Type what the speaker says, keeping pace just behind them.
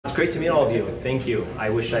It's great to meet all of you. Thank you. I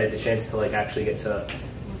wish I had the chance to actually get to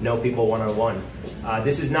know people one-on-one.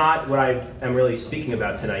 This is not what I am really speaking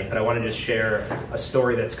about tonight, but I want to just share a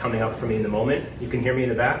story that's coming up for me in the moment. You can hear me in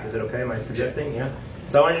the back. Is it okay? Am I projecting? Yeah.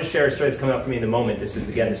 So I want to just share a story that's coming up for me in the moment. This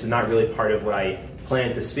is not really part of what I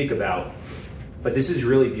plan to speak about, but this is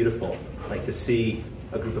really beautiful. Like to see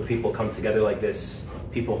a group of people come together like this,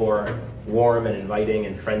 people who are warm and inviting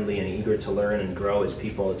and friendly and eager to learn and grow as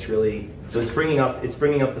people. It's bringing up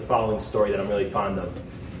the following story that I'm really fond of.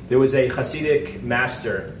 There was a Hasidic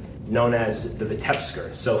master known as the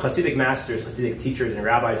Vitebsker. So Hasidic masters, Hasidic teachers and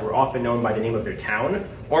rabbis were often known by the name of their town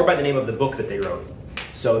or by the name of the book that they wrote.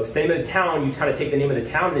 So if the name of the town, you kind of take the name of the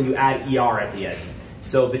town and then you add ER at the end.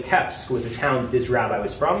 So Vitebsk was the town this rabbi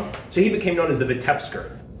was from. So he became known as the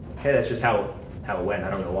Vitebsker. Okay, that's just how it went.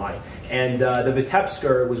 I don't know why. And the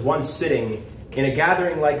Vitebsker was once sitting in a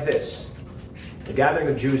gathering like this, a gathering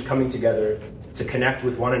of Jews coming together to connect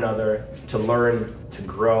with one another, to learn, to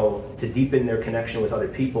grow, to deepen their connection with other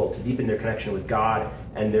people, to deepen their connection with God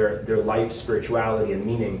and their life, spirituality, and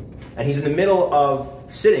meaning. And he's in the middle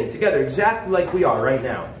of sitting together exactly like we are right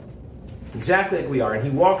now. Exactly like we are. And he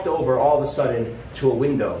walked over all of a sudden to a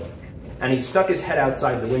window, and he stuck his head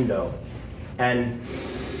outside the window, and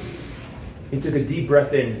he took a deep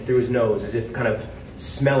breath in through his nose, as if kind of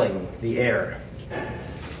smelling the air.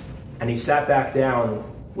 And he sat back down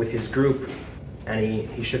with his group, and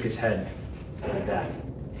he shook his head like that.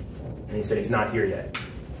 And he said, "He's not here yet."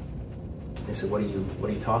 And I said, what are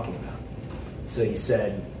you talking about? So he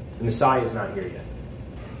said, "The Messiah is not here yet.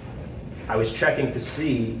 I was checking to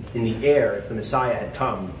see in the air if the Messiah had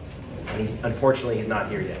come, and unfortunately he's not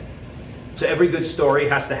here yet." So every good story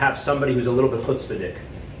has to have somebody who's a little bit chutzpahdik,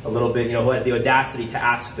 a little bit, who has the audacity to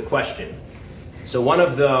ask the question. So one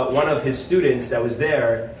of his students that was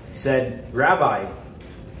there said, "Rabbi,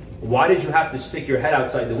 why did you have to stick your head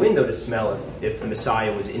outside the window to smell if the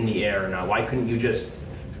Messiah was in the air or not? Why couldn't you just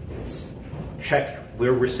check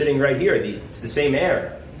where we're sitting right here? It's the same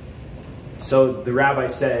air." So the rabbi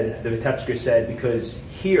said, the Vitebsker said, because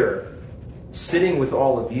here, sitting with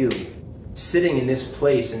all of you, sitting in this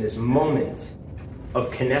place, in this moment of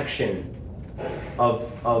connection,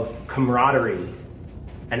 of camaraderie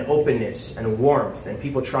and openness and warmth and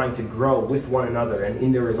people trying to grow with one another and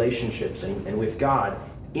in their relationships and with God,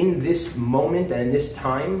 in this moment and in this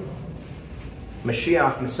time,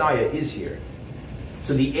 Mashiach, Messiah, is here.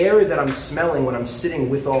 So the air that I'm smelling when I'm sitting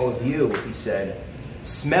with all of you, he said,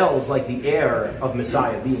 smells like the air of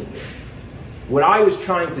Messiah being here. What I was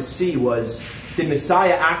trying to see was, did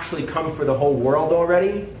Messiah actually come for the whole world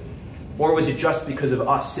already? Or was it just because of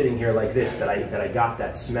us sitting here like this that I got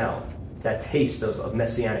that smell, that taste of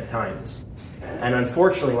messianic times? And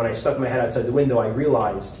unfortunately, when I stuck my head outside the window, I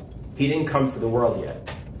realized he didn't come for the world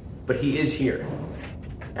yet, but he is here.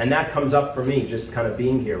 And that comes up for me, just kind of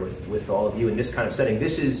being here with all of you in this kind of setting.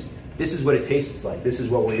 This is what it tastes like. This is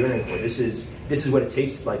what we're yearning for. This is what it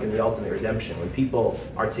tastes like in the ultimate redemption. When people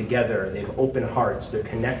are together, they have open hearts, they're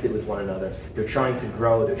connected with one another, they're trying to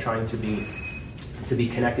grow, they're trying to be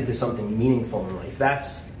connected to something meaningful in life.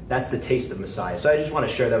 That's the taste of Messiah. So I just want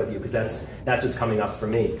to share that with you because that's what's coming up for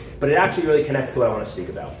me. But it actually really connects to what I want to speak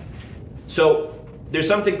about. So there's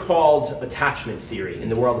something called attachment theory in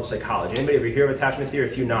the world of psychology. Anybody ever hear of attachment theory? A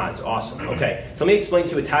few nods. Awesome. Okay. So let me explain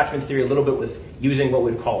to you attachment theory a little bit with using what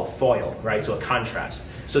we'd call a foil, right? So a contrast.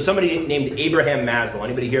 So somebody named Abraham Maslow.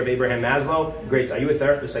 Anybody hear of Abraham Maslow? Great. Are you a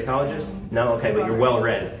therapist, psychologist? No? Okay, but you're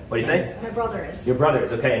well-read. What do you say? My brother is. Your brother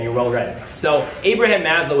is, okay, and you're well-read. So Abraham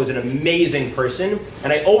Maslow was an amazing person,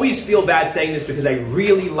 and I always feel bad saying this because I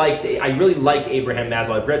really like Abraham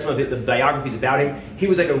Maslow. I've read some of the biographies about him. He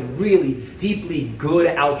was like a really deeply good,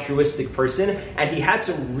 altruistic person, and he had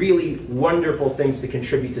some really wonderful things to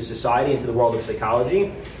contribute to society and to the world of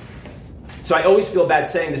psychology. So I always feel bad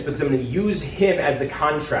saying this because I'm going to use him as the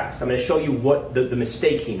contrast. I'm going to show you what the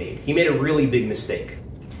mistake he made. He made a really big mistake.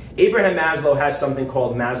 Abraham Maslow has something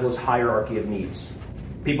called Maslow's hierarchy of needs.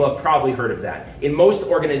 People have probably heard of that. In most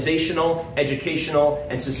organizational, educational,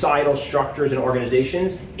 and societal structures and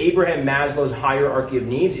organizations, Abraham Maslow's hierarchy of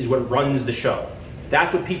needs is what runs the show.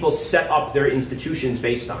 That's what people set up their institutions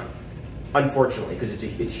based on, unfortunately, because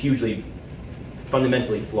it's hugely,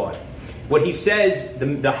 fundamentally flawed. What he says,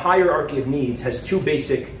 the hierarchy of needs has two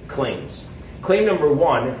basic claims. Claim number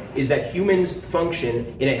one is that humans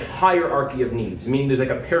function in a hierarchy of needs, meaning there's like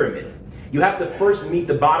a pyramid. You have to first meet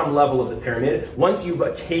the bottom level of the pyramid. Once you've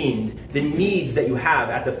attained the needs that you have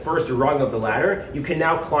at the first rung of the ladder, you can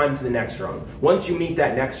now climb to the next rung. Once you meet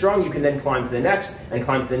that next rung, you can then climb to the next, and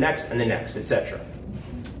climb to the next, and the next, etc.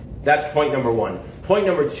 That's point number one. Point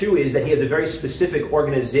number 2 is that he has a very specific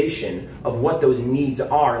organization of what those needs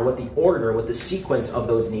are and what the order, what the sequence of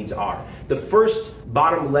those needs are. The first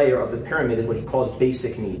bottom layer of the pyramid is what he calls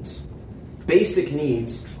basic needs. Basic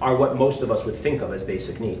needs are what most of us would think of as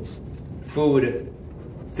basic needs. Food,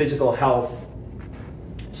 physical health,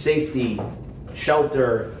 safety,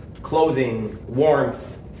 shelter, clothing,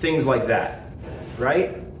 warmth, things like that,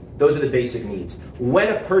 right? Those are the basic needs. When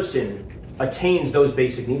a person attains those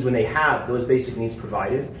basic needs, when they have those basic needs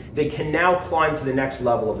provided, they can now climb to the next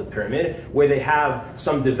level of the pyramid where they have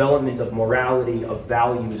some development of morality, of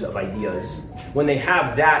values, of ideas. When they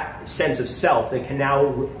have that sense of self, they can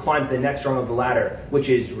now climb to the next rung of the ladder, which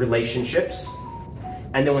is relationships.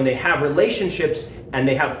 And then when they have relationships and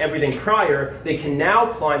they have everything prior, they can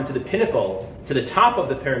now climb to the pinnacle, to the top of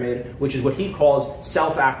the pyramid, which is what he calls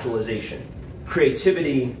self-actualization.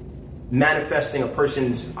 Creativity, manifesting a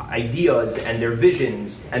person's ideas and their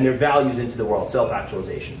visions and their values into the world,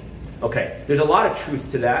 self-actualization. Okay, there's a lot of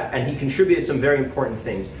truth to that, and he contributed some very important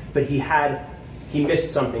things, but he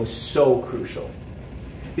missed something so crucial.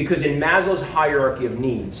 Because in Maslow's hierarchy of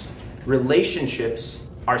needs, relationships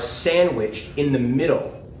are sandwiched in the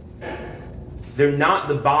middle. They're not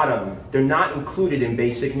the bottom, they're not included in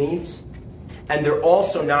basic needs, and they're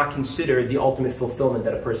also not considered the ultimate fulfillment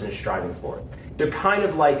that a person is striving for. They're kind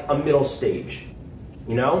of like a middle stage,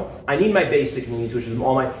 you know? I need my basic needs, which is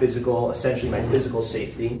all my physical, essentially my physical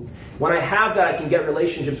safety. When I have that, I can get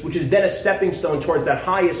relationships, which is then a stepping stone towards that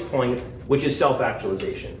highest point, which is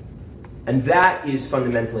self-actualization. And that is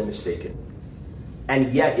fundamentally mistaken.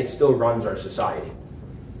 And yet it still runs our society.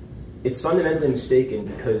 It's fundamentally mistaken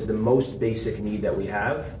because the most basic need that we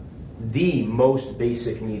have,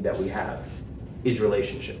 is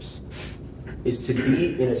relationships. Is to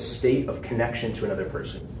be in a state of connection to another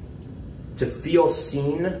person. To feel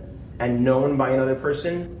seen and known by another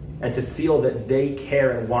person, and to feel that they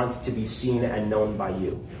care and want to be seen and known by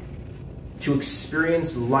you. To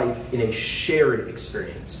experience life in a shared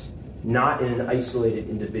experience, not in an isolated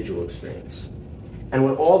individual experience. And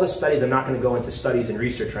what all the studies, I'm not going to go into studies and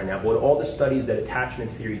research right now, but what all the studies that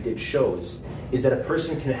attachment theory did shows is that a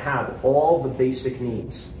person can have all the basic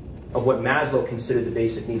needs of what Maslow considered the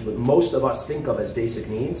basic needs, what most of us think of as basic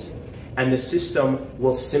needs, and the system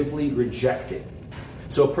will simply reject it.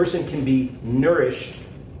 So a person can be nourished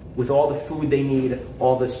with all the food they need,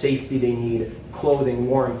 all the safety they need, clothing,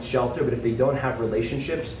 warmth, shelter, but if they don't have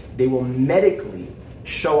relationships, they will medically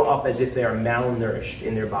show up as if they are malnourished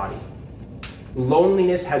in their body.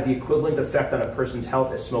 Loneliness has the equivalent effect on a person's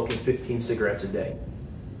health as smoking 15 cigarettes a day.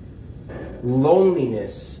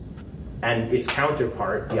 Loneliness and its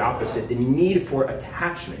counterpart, the opposite, the need for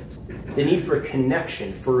attachment, the need for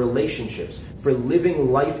connection, for relationships, for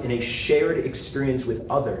living life in a shared experience with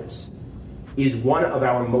others, is one of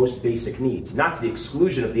our most basic needs. Not to the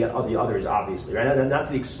exclusion of the others, obviously, right? Not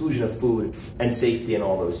to the exclusion of food and safety and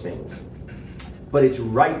all those things. But it's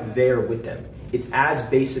right there with them. It's as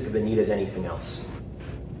basic of a need as anything else.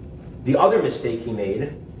 The other mistake he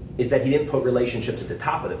made is that he didn't put relationships at the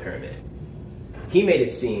top of the pyramid. He made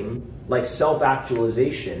it seem like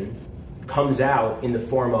self-actualization comes out in the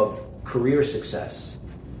form of career success,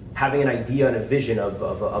 having an idea and a vision of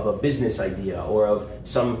a business idea or of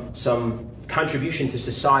some contribution to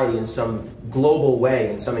society in some global way,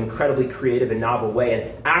 in some incredibly creative and novel way,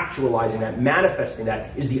 and actualizing that, manifesting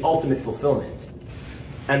that is the ultimate fulfillment.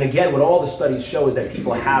 And again, what all the studies show is that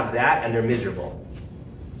people have that and they're miserable.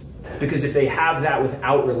 Because if they have that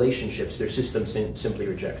without relationships, their system simply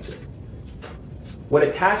rejects it. What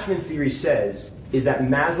attachment theory says is that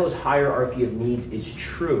Maslow's hierarchy of needs is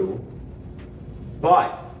true,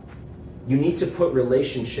 but you need to put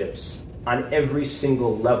relationships on every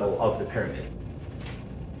single level of the pyramid.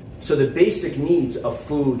 So the basic needs of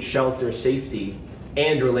food, shelter, safety,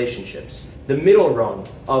 and relationships. The middle rung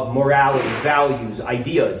of morality, values,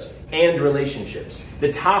 ideas, and relationships.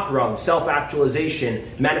 The top rung,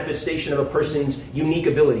 self-actualization, manifestation of a person's unique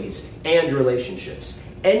abilities, and relationships.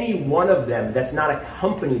 Any one of them that's not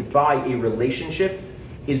accompanied by a relationship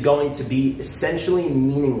is going to be essentially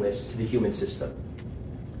meaningless to the human system.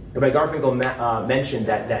 Rabbi Garfinkel mentioned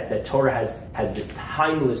that Torah has this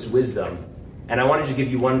timeless wisdom, and I wanted to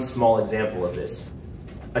give you one small example of this.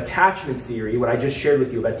 Attachment theory, what I just shared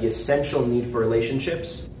with you about the essential need for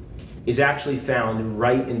relationships, is actually found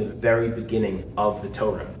right in the very beginning of the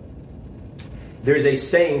Torah. There's a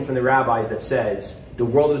saying from the rabbis that says, the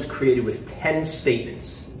world was created with 10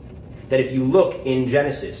 statements. That if you look in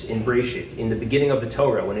Genesis, in Bereshit, in the beginning of the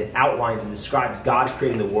Torah, when it outlines and describes God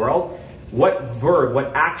creating the world, what verb,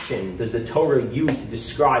 what action does the Torah use to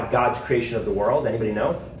describe God's creation of the world? Anybody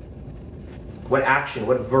know? What action,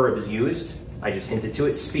 what verb is used? I just hinted to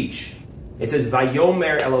it, speech. It says,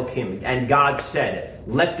 Vayomer Elokim, and God said,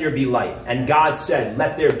 let there be light. And God said,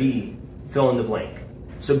 let there be fill in the blank.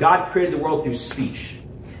 So God created the world through speech.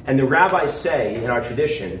 And the rabbis say in our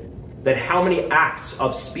tradition that how many acts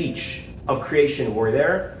of speech of creation were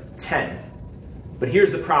there? 10. But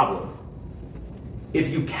here's the problem. If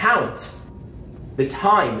you count the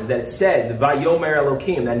times that it says, Vayomer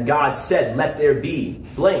Elokim, and God said, let there be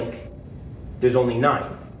blank, there's only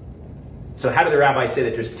 9. So how do the rabbis say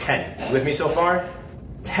that there's 10? You with me so far?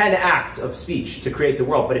 10 acts of speech to create the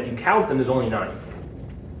world, but if you count them, there's only 9.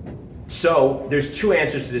 So there's 2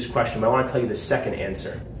 answers to this question, but I want to tell you the second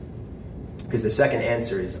answer, because the second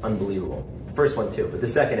answer is unbelievable. The first one too, but the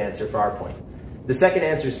second answer for our point. The second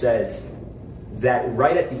answer says that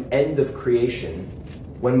right at the end of creation,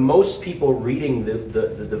 when most people reading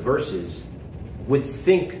the verses would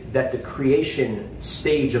think that the creation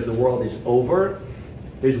stage of the world is over,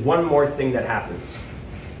 there's one more thing that happens.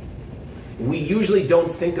 We usually don't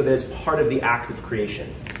think of it as part of the act of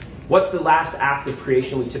creation. What's the last act of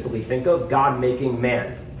creation we typically think of? God making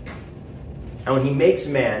man. And when he makes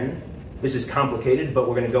man, this is complicated, but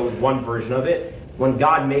we're going to go with one version of it. When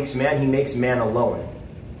God makes man, he makes man alone.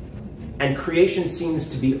 And creation seems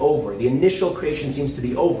to be over. The initial creation seems to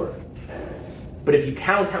be over. But if you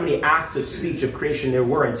count how many acts of speech of creation there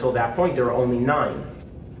were until that point, there are only 9.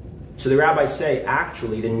 So the rabbis say,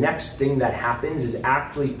 actually, the next thing that happens is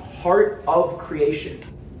actually part of creation.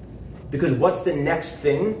 Because what's the next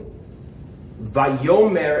thing?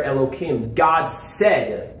 Vayomer Elokim, God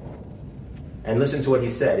said, and listen to what he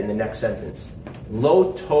said in the next sentence.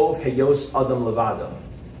 Lo tov heyos adam levado,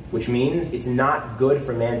 which means it's not good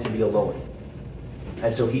for man to be alone.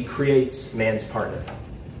 And so he creates man's partner.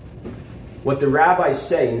 What the rabbis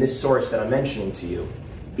say in this source that I'm mentioning to you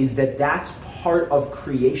is that that's part of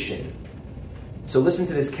creation. So listen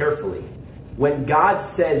to this carefully. When God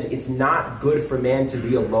says it's not good for man to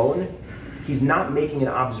be alone, he's not making an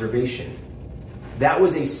observation. That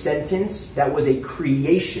was a sentence, that was a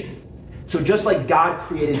creation. So just like God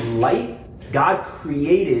created light, God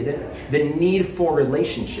created the need for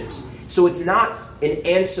relationships. So it's not an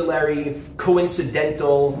ancillary,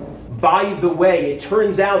 coincidental, by the way, it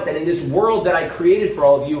turns out that in this world that I created for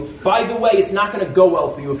all of you, by the way, it's not going to go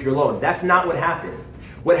well for you if you're alone. That's not what happened.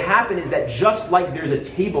 What happened is that just like there's a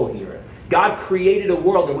table here, God created a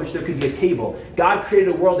world in which there could be a table. God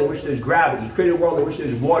created a world in which there's gravity. He created a world in which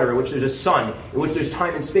there's water, in which there's a sun, in which there's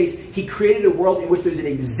time and space. He created a world in which there's an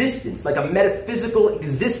existence, like a metaphysical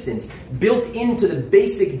existence, built into the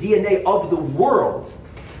basic DNA of the world,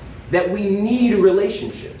 that we need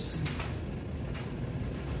relationships.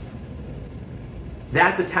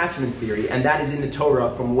 That's attachment theory, and that is in the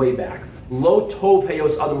Torah from way back. Lo tov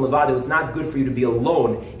heyos adam levado, it's not good for you to be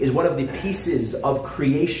alone, is one of the pieces of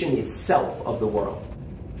creation itself of the world.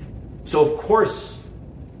 So of course,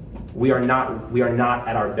 we are not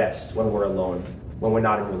at our best when we're alone, when we're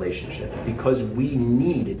not in a relationship, because we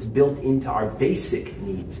need, it's built into our basic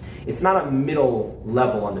needs. It's not a middle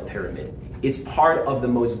level on the pyramid. It's part of the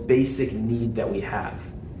most basic need that we have.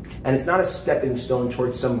 And it's not a stepping stone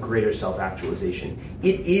towards some greater self-actualization.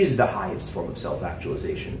 It is the highest form of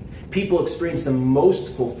self-actualization. People experience the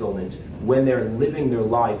most fulfillment when they're living their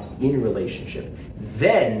lives in relationship.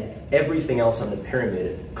 Then everything else on the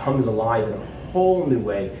pyramid comes alive in a whole new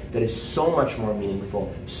way that is so much more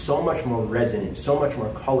meaningful, so much more resonant, so much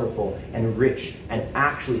more colorful and rich, and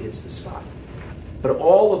actually hits the spot. But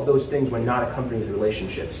all of those things, when not accompanied with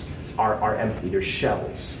relationships, are empty. They're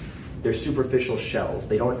shells. They're superficial shells.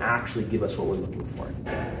 They don't actually give us what we're looking for.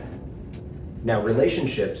 Now,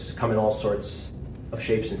 relationships come in all sorts of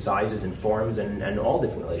shapes and sizes and forms, and all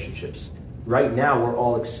different relationships. Right now, we're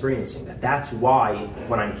all experiencing that. That's why,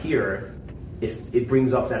 when I'm here, if it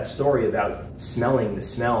brings up that story about smelling the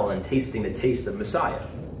smell and tasting the taste of Messiah,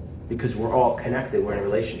 because we're all connected, we're in a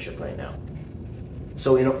relationship right now.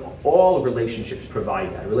 So in all relationships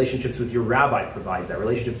provide that. Relationships with your rabbi provides that.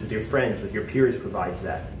 Relationships with your friends, with your peers provides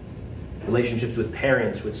that. Relationships with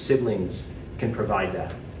parents, with siblings can provide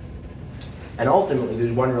that. And ultimately,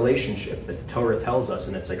 there's one relationship that Torah tells us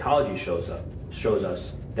and that psychology shows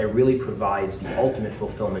us that really provides the ultimate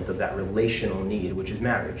fulfillment of that relational need, which is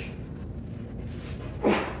marriage.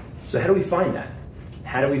 So how do we find that?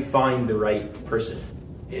 How do we find the right person?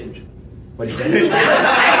 Hinge. What did you say?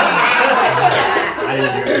 I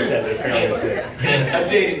didn't hear what you said, but apparently it was good. A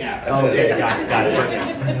dating app. Oh, okay, got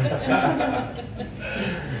it.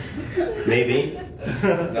 Maybe.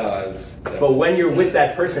 No, but when you're with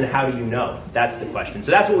that person, how do you know? That's the question.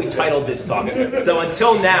 So that's what we titled this talk. So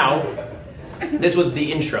until now, this was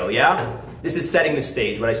the intro, yeah? This is setting the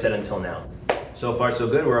stage, what I said until now. So far, so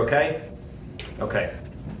good? We're okay? Okay.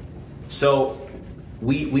 So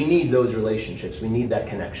we need those relationships. We need that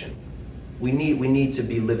connection. We need to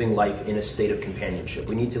be living life in a state of companionship.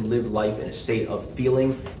 We need to live life in a state of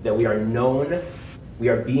feeling that we are known, we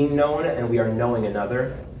are being known, and we are knowing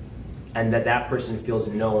another, and that person feels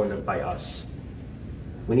known by us.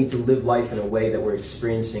 We need to live life in a way that we're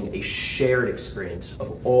experiencing a shared experience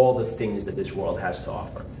of all the things that this world has to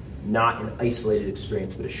offer. Not an isolated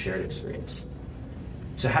experience, but a shared experience.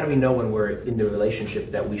 So how do we know when we're in the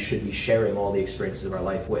relationship that we should be sharing all the experiences of our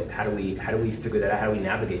life with? How do we figure that out? How do we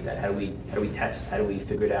navigate that? How do we test? How do we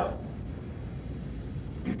figure it out?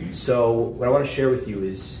 So what I want to share with you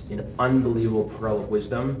is an unbelievable pearl of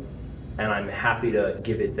wisdom, and I'm happy to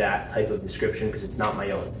give it that type of description because it's not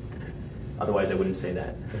my own. Otherwise I wouldn't say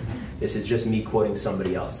that. This is just me quoting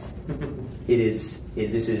somebody else. This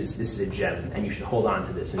is a gem, and you should hold on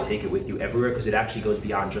to this and take it with you everywhere because it actually goes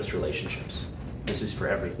beyond just relationships. This is for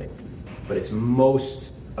everything, but it's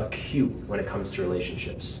most acute when it comes to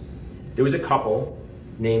relationships. There was a couple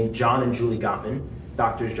named John and Julie Gottman,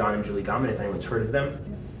 doctors John and Julie Gottman. If anyone's heard of them,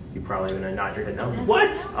 you probably gonna nod your head no.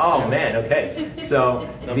 What? Oh man, okay. So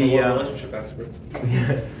relationship experts.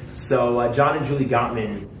 So John and Julie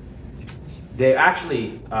Gottman, they're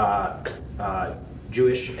actually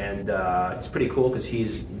Jewish, and it's pretty cool because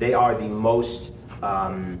they are the most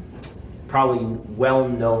probably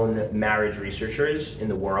well-known marriage researchers in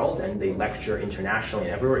the world, and they lecture internationally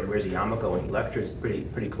and everywhere. He wears a yarmulke when he lectures. It's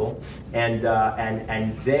pretty cool. And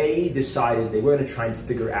they decided they were going to try and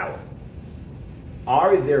figure out,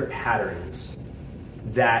 are there patterns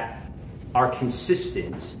that are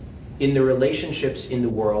consistent in the relationships in the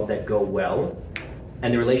world that go well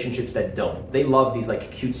and the relationships that don't? They love these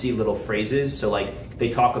like cutesy little phrases. So like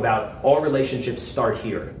they talk about all relationships start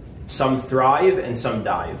here. Some thrive and some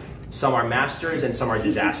dive. Some are masters and some are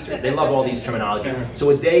disasters. They love all these terminology. So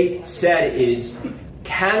what they said is,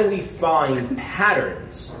 can we find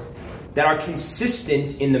patterns that are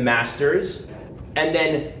consistent in the masters and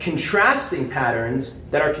then contrasting patterns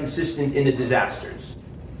that are consistent in the disasters?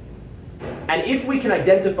 And if we can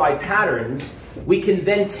identify patterns, we can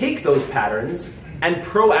then take those patterns and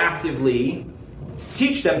proactively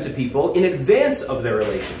teach them to people in advance of their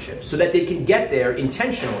relationships so that they can get there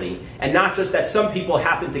intentionally, and not just that some people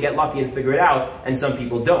happen to get lucky and figure it out and some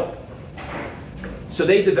people don't. So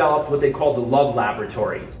they developed what they called the love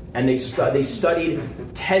laboratory, and they studied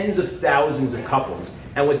tens of thousands of couples,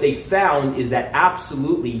 and what they found is that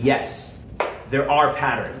absolutely yes, there are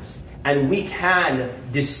patterns, and we can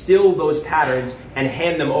distill those patterns and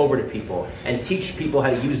hand them over to people and teach people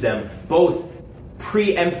how to use them, both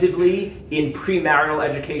preemptively in premarital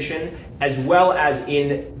education, as well as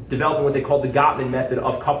in developing what they call the Gottman method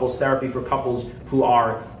of couples therapy for couples who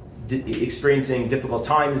are experiencing difficult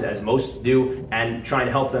times, as most do, and trying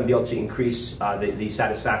to help them be able to increase the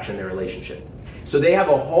satisfaction in their relationship. So they have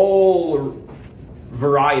a whole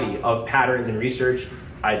variety of patterns and research.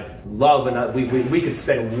 I love, and we could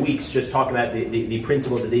spend weeks just talking about the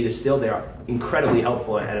principles that they distill. They are incredibly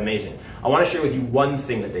helpful and amazing. I want to share with you one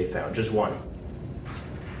thing that they found, just one.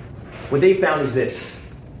 What they found is this: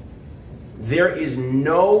 there is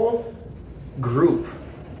no group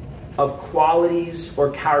of qualities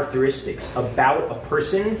or characteristics about a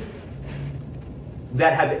person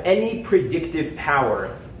that have any predictive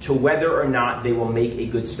power to whether or not they will make a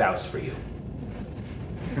good spouse for you.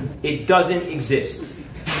 It doesn't exist.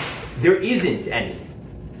 There isn't any.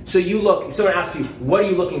 So you look, if someone asks you, what are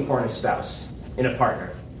you looking for in a spouse, in a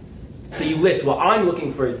partner? So you list, well, I'm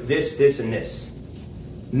looking for this, this, and this.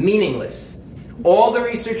 Meaningless. All the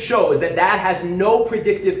research shows that that has no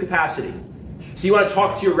predictive capacity. So you want to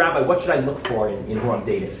talk to your rabbi, what should I look for in who I'm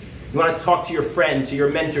dating? You want to talk to your friend, to your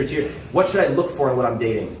mentor, what should I look for in what I'm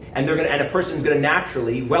dating? And a person's going to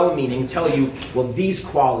naturally, well-meaning, tell you, well, these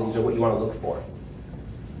qualities are what you want to look for.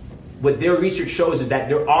 What their research shows is that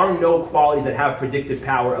there are no qualities that have predictive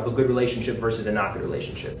power of a good relationship versus a not good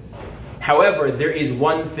relationship. However, there is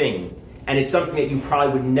one thing, and it's something that you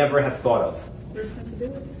probably would never have thought of.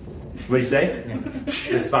 Responsibility. What do you say?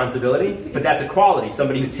 Yeah. Responsibility? But that's a quality,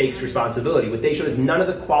 somebody who takes responsibility. What they show is none of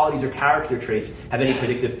the qualities or character traits have any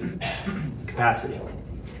predictive capacity.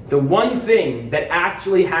 The one thing that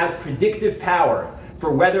actually has predictive power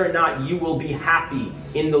for whether or not you will be happy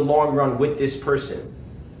in the long run with this person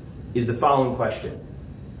is the following question.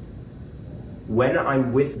 When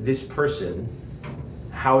I'm with this person,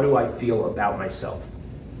 how do I feel about myself?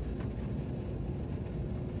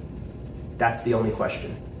 That's the only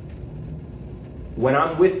question. When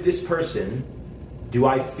I'm with this person, do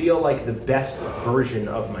I feel like the best version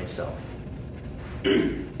of myself?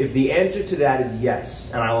 If the answer to that is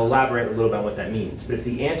yes, and I'll elaborate a little about what that means, but if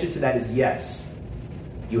the answer to that is yes,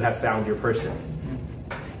 you have found your person.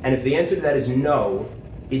 And if the answer to that is no,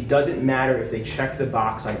 it doesn't matter if they check the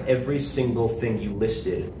box on every single thing you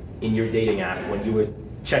listed in your dating app when you were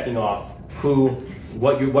checking off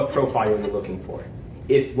what profile you're looking for.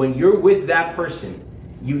 If when you're with that person,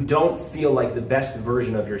 you don't feel like the best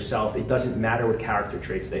version of yourself, it doesn't matter what character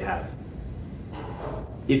traits they have.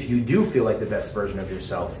 If you do feel like the best version of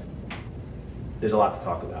yourself, there's a lot to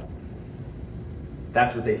talk about.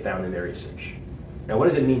 That's what they found in their research. Now, what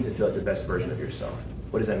does it mean to feel like the best version of yourself?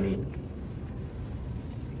 What does that mean?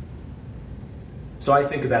 So I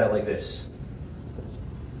think about it like this.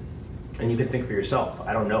 And you can think for yourself.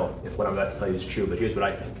 I don't know if what I'm about to tell you is true, but here's what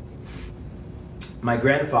I think. My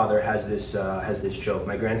grandfather has this joke.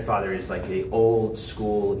 My grandfather is like a old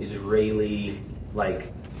school Israeli,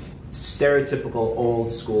 like stereotypical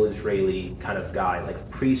old school Israeli kind of guy,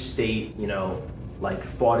 like pre-state, you know, like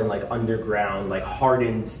fought in like underground, like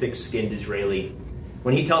hardened, thick-skinned Israeli.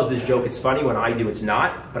 When he tells this joke, it's funny. When I do, it's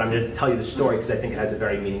not. But I'm going to tell you the story because I think it has a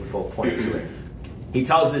very meaningful point to it. He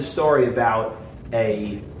tells this story about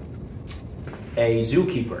a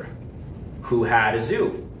zookeeper who had a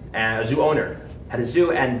zoo, and a zoo owner had a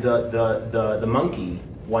zoo, and the monkey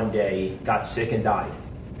one day got sick and died.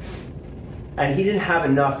 And he didn't have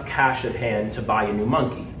enough cash at hand to buy a new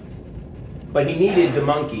monkey. But he needed the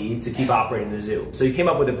monkey to keep operating the zoo. So he came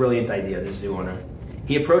up with a brilliant idea, the zoo owner.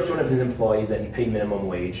 He approached one of his employees that he paid minimum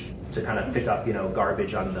wage to kind of pick up, you know,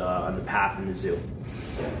 garbage on the path in the zoo.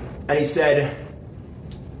 And he said,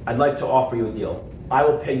 I'd like to offer you a deal. I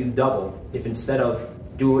will pay you double if instead of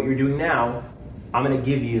doing what you're doing now, I'm going to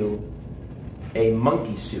give you a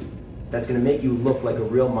monkey suit that's going to make you look like a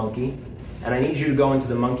real monkey. And I need you to go into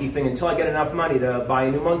the monkey thing until I get enough money to buy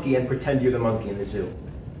a new monkey and pretend you're the monkey in the zoo.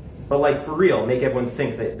 But like for real, make everyone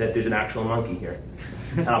think that there's an actual monkey here.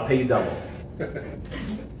 And I'll pay you double.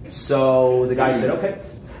 So the guy said, okay,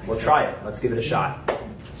 we'll try it. Let's give it a shot.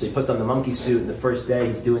 So he puts on the monkey suit, and the first day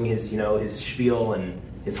he's doing his, you know, his spiel and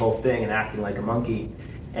his whole thing and acting like a monkey.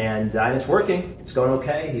 And it's working. It's going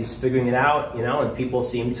okay. He's figuring it out, you know, and people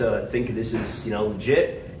seem to think this is, you know,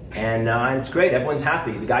 legit. And it's great. Everyone's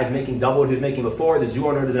happy. The guy's making double what he was making before. The zoo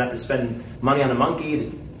owner doesn't have to spend money on a monkey.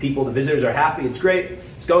 The people, the visitors are happy. It's great.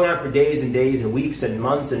 It's going on for days and days and weeks and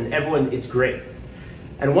months, and everyone, it's great.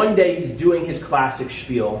 And one day he's doing his classic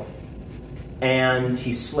spiel, and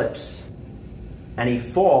he slips, and he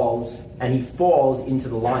falls into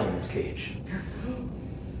the lion's cage.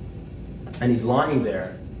 And he's lying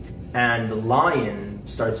there, and the lion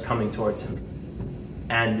starts coming towards him.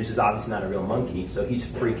 And this is obviously not a real monkey, so he's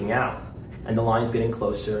freaking out. And the lion's getting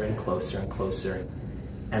closer and closer and closer.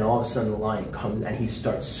 And all of a sudden the lion comes and he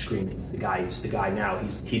starts screaming. The guy now,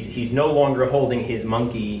 he's no longer holding his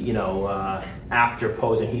monkey, you know, actor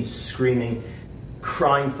pose, and he's screaming,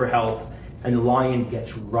 crying for help. And the lion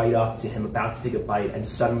gets right up to him, about to take a bite, and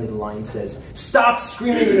suddenly the lion says, "Stop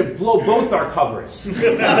screaming, you're gonna blow both our covers."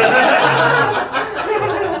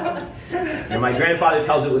 And my grandfather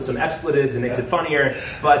tells it with some expletives and makes it funnier,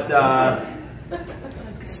 but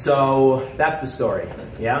so that's the story,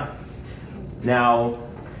 yeah? Now,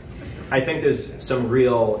 I think there's some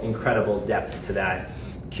real incredible depth to that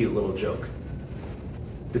cute little joke.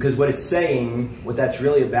 Because what it's saying, what that's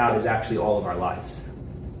really about is actually all of our lives.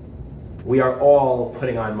 We are all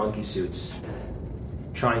putting on monkey suits,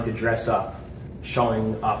 trying to dress up,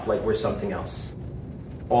 showing up like we're something else,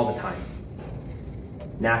 all the time.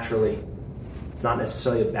 Naturally, it's not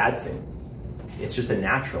necessarily a bad thing. It's just a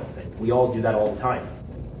natural thing. We all do that all the time.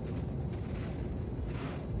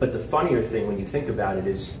 But the funnier thing when you think about it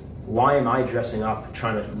is, why am I dressing up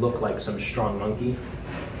trying to look like some strong monkey?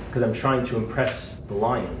 Because I'm trying to impress the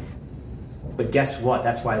lion. But guess what?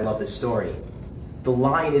 That's why I love this story. The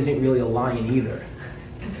lion isn't really a lion either.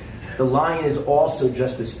 The lion is also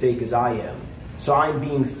just as fake as I am. So I'm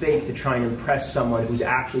being fake to try and impress someone who's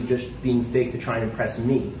actually just being fake to try and impress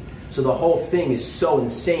me. So the whole thing is so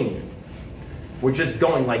insane. We're just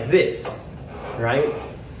going like this, right?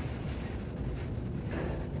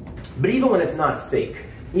 But even when it's not fake,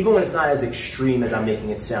 even when it's not as extreme as I'm making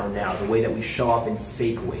it sound now, the way that we show up in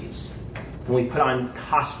fake ways, when we put on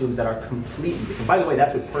costumes that are completely different. By the way,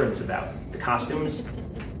 that's what Purim's about, the costumes.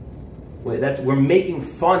 We're making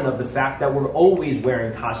fun of the fact that we're always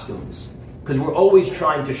wearing costumes, because we're always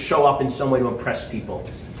trying to show up in some way to impress people,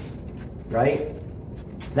 right?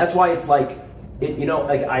 That's why it's like, you know,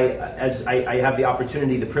 like I have the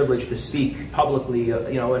opportunity, the privilege to speak publicly,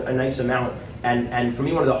 you know, a nice amount. And for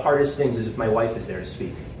me, one of the hardest things is if my wife is there to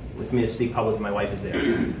speak. For me to speak publicly, my wife is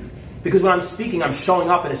there. Because when I'm speaking, I'm showing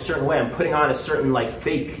up in a certain way. I'm putting on a certain like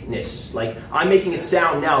fakeness. Like I'm making it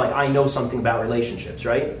sound now like I know something about relationships,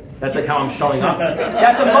 right? That's like how I'm showing up.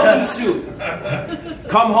 That's a monkey suit.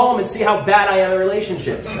 Come home and see how bad I am in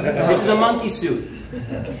relationships. This is a monkey suit.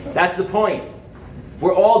 That's the point.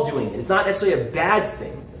 We're all doing it. It's not necessarily a bad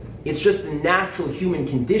thing. It's just the natural human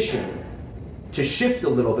condition to shift a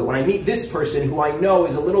little bit. When I meet this person who I know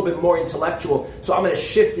is a little bit more intellectual, so I'm going to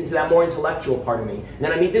shift into that more intellectual part of me. And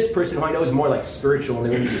then I meet this person who I know is more like spiritual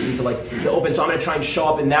and they're into like the open, so I'm going to try and show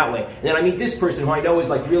up in that way. And then I meet this person who I know is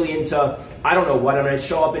like really into, I don't know what, I'm going to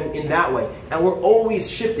show up in that way. And we're always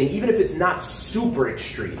shifting, even if it's not super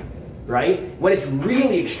extreme, right? When it's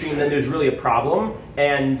really extreme, then there's really a problem,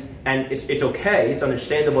 and it's okay, it's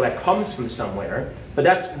understandable, that comes from somewhere. But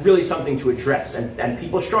that's really something to address, and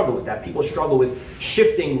people struggle with that. People struggle with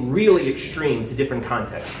shifting really extreme to different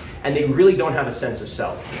contexts, and they really don't have a sense of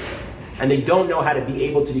self. And they don't know how to be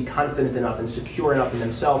able to be confident enough and secure enough in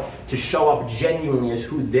themselves to show up genuinely as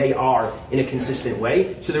who they are in a consistent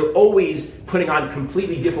way. So they're always putting on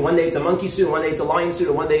completely different, one day it's a monkey suit, one day it's a lion suit,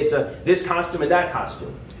 or one day it's this costume and that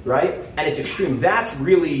costume, right? And it's extreme. That's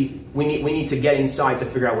really, we need to get inside to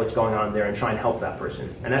figure out what's going on there and try and help that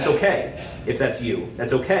person. And that's okay if that's you.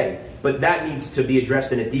 That's okay. But that needs to be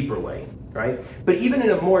addressed in a deeper way, right? But even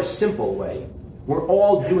in a more simple way, we're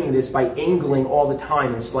all doing this by angling all the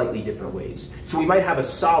time in slightly different ways. So we might have a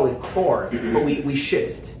solid core, but we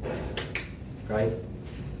shift, right?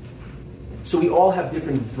 So we all have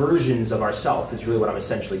different versions of ourselves, is really what I'm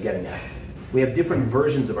essentially getting at. We have different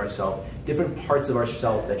versions of ourselves, different parts of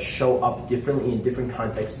ourselves that show up differently in different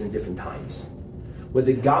contexts and different times. What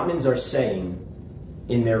the Gottmans are saying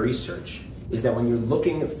in their research is that when you're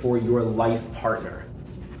looking for your life partner,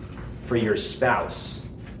 for your spouse,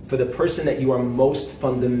 for the person that you are most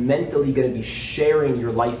fundamentally going to be sharing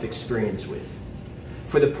your life experience with,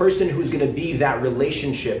 for the person who's going to be that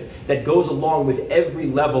relationship that goes along with every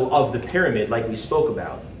level of the pyramid, like we spoke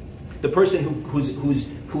about, the person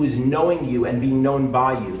who's knowing you and being known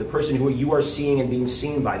by you, the person who you are seeing and being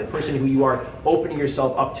seen by, the person who you are opening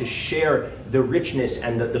yourself up to share the richness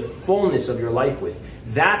and the fullness of your life with,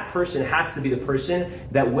 that person has to be the person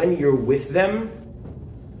that when you're with them,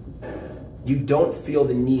 you don't feel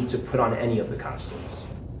the need to put on any of the costumes.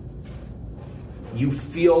 You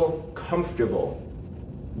feel comfortable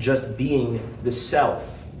just being the self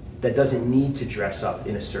that doesn't need to dress up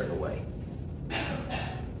in a certain way.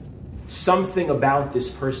 Something about this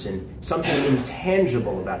person, something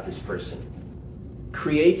intangible about this person,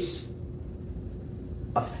 creates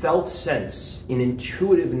a felt sense, an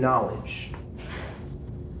intuitive knowledge,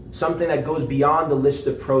 something that goes beyond the list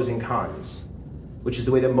of pros and cons, which is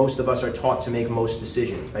the way that most of us are taught to make most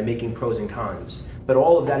decisions, by making pros and cons. But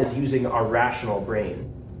all of that is using our rational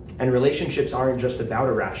brain. And relationships aren't just about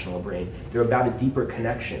a rational brain, they're about a deeper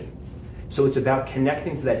connection. So it's about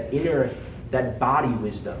connecting to that inner, that body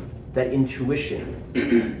wisdom, that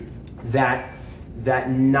intuition,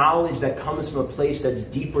 that knowledge that comes from a place that's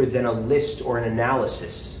deeper than a list or an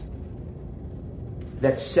analysis,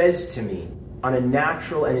 that says to me on a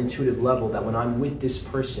natural and intuitive level that when I'm with this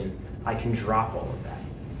person, I can drop all of that.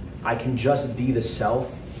 I can just be the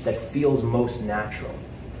self that feels most natural.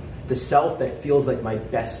 The self that feels like my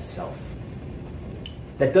best self.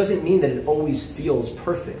 That doesn't mean that it always feels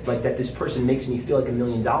perfect, like that this person makes me feel like $1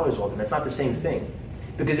 million all the time. That's not the same thing.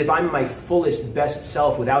 Because if I'm my fullest, best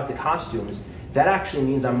self without the costumes, that actually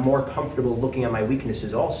means I'm more comfortable looking at my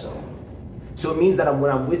weaknesses also. So it means that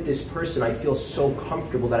when I'm with this person, I feel so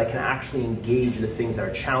comfortable that I can actually engage the things that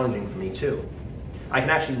are challenging for me too. I can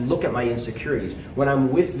actually look at my insecurities. When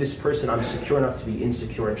I'm with this person, I'm secure enough to be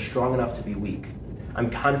insecure and strong enough to be weak. I'm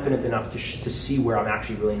confident enough to see where I'm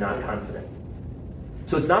actually really not confident.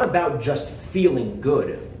 So it's not about just feeling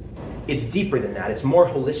good. It's deeper than that. It's more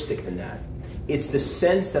holistic than that. It's the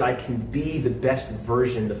sense that I can be the best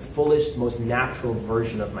version, the fullest, most natural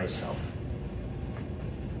version of myself.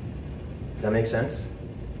 Does that make sense?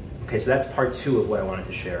 Okay, so that's part 2 of what I wanted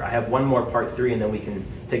to share. I have one more part 3, and then we can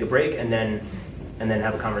take a break and then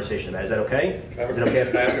have a conversation about it. Is that okay? Is it okay?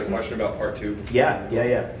 Can I ask a question about part 2?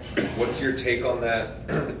 Yeah. What's your take on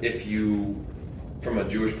that? If you, from a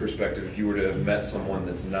Jewish perspective, if you were to have met someone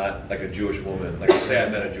that's not like a Jewish woman, like say I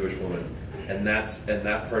met a Jewish woman, and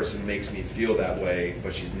that person makes me feel that way,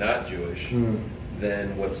 but she's not Jewish,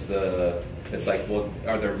 then it's like, well,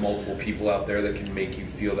 are there multiple people out there that can make you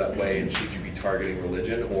feel that way, and should you be targeting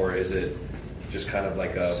religion, or is it just kind of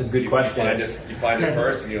like it's a good question. You find it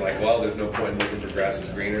first, and you're like, well, there's no point in looking for grass is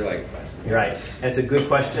greener. Like, you're right. And it's a good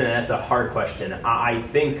question, and that's a hard question. I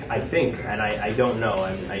think, and I don't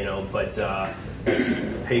know, but that's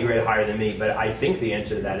pay grade higher than me. But I think the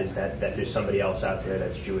answer to that is that there's somebody else out there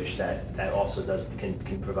that's Jewish that also can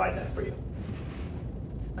provide that for you.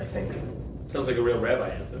 I think. Sounds like a real rabbi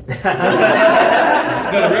answer. No,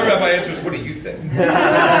 the real rabbi answer is, what do you think?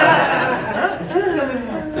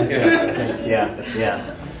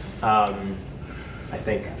 Yeah. I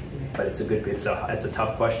think, but it's a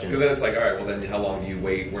tough question. Because then it's like, all right, well then how long do you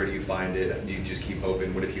wait? Where do you find it? Do you just keep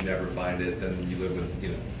hoping? What if you never find it? Then you live with,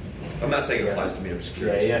 I'm not saying it applies to me, I'm just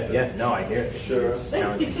curious. Yeah. No, I hear it. It's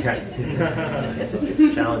challenging.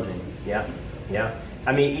 It's challenging. Yeah.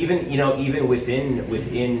 I mean, even within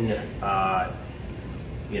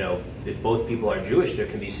if both people are Jewish, there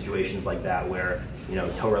can be situations like that where,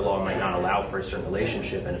 Torah law might not allow for a certain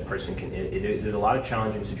relationship, and a person can. There's a lot of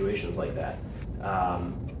challenging situations like that.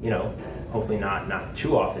 Hopefully not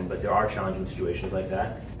too often, but there are challenging situations like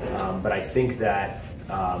that. But I think that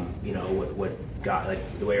what got, like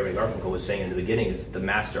the way Ray Garfinkel was saying in the beginning, is the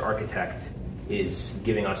master architect is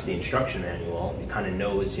giving us the instruction manual. It kind of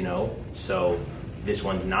knows, so this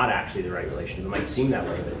one's not actually the right relationship. It might seem that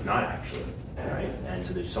way, but it's not actually, right? And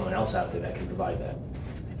so there's someone else out there that can provide that,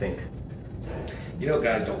 I think.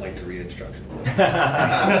 Guys don't like to read instructions.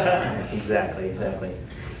 Exactly.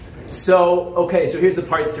 So here's the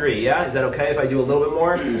part 3. Yeah, is that okay if I do a little bit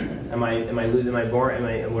more? Am I losing my board?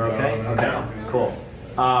 We're okay? Okay, cool.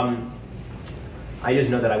 I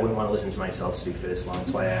just know that I wouldn't want to listen to myself speak for this long.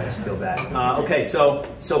 That's why I feel bad. Okay, so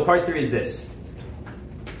part 3 is this.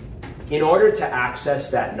 In order to access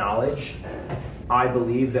that knowledge, I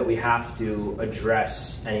believe that we have to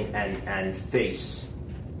address and face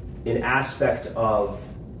an aspect of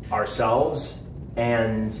ourselves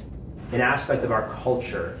and an aspect of our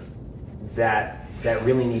culture that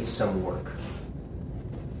really needs some work.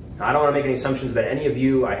 Now, I don't want to make any assumptions about any of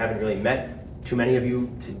you. I haven't really met too many of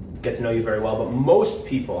you to get to know you very well, but most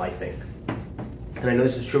people, I think, and I know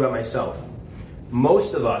this is true about myself,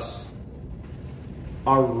 most of us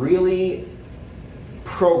are really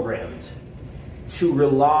programmed to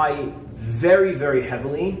rely very, very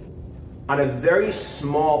heavily on a very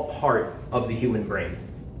small part of the human brain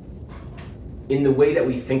in the way that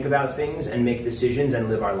we think about things and make decisions and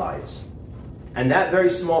live our lives. And that very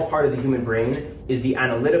small part of the human brain is the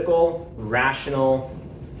analytical, rational,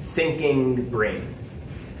 thinking brain.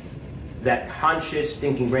 That conscious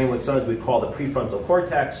thinking brain, what sometimes we call the prefrontal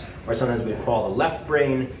cortex, or sometimes we call the left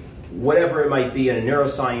brain, whatever it might be in a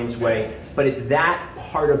neuroscience way, but it's that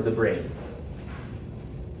part of the brain.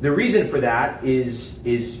 The reason for that is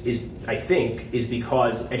I think,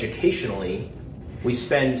 because educationally, we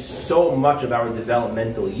spend so much of our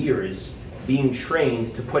developmental years being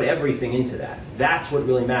trained to put everything into that. That's what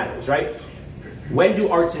really matters, right? When do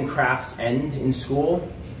arts and crafts end in school?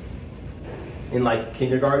 In like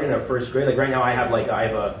kindergarten or first grade? Like right now I have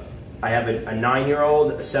a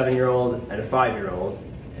 9-year-old, a 7-year-old, and a 5-year-old,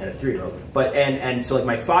 and a 3-year-old. But and so like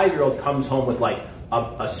my 5-year-old comes home with like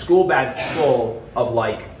a school bag full of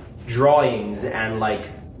like drawings and like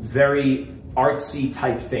very artsy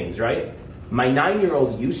type things, right? My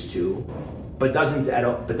 9-year-old used to, but doesn't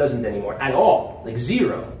anymore at all, like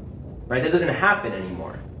zero, right? That doesn't happen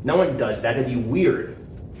anymore. No one does that. That'd be weird,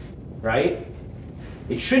 right?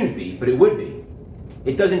 It shouldn't be, but it would be.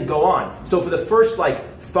 It doesn't go on. So for the first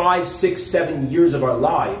like 5, 6, 7 years of our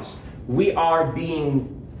lives, we are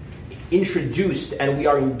being introduced and we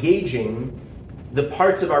are engaging the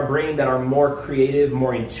parts of our brain that are more creative,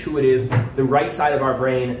 more intuitive, the right side of our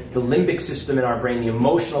brain, the limbic system in our brain, the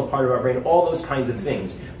emotional part of our brain, all those kinds of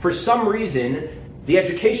things. For some reason, the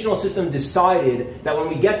educational system decided that when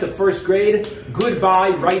we get to first grade, goodbye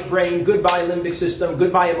right brain, goodbye limbic system,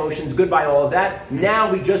 goodbye emotions, goodbye all of that.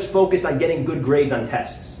 Now we just focus on getting good grades on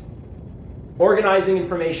tests. Organizing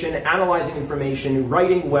information, analyzing information,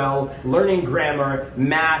 writing well, learning grammar,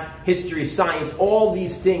 math, history, science, all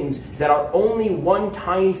these things that are only one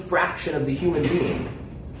tiny fraction of the human being.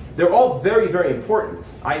 They're all very, very important.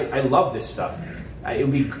 I love this stuff.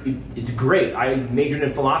 It's great. I majored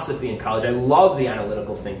in philosophy in college. I love the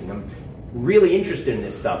analytical thinking. I'm really interested in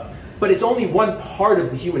this stuff. But it's only one part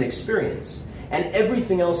of the human experience, and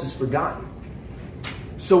everything else is forgotten.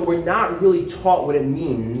 So we're not really taught what it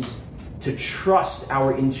means to trust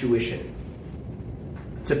our intuition,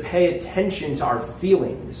 to pay attention to our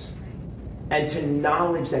feelings, and to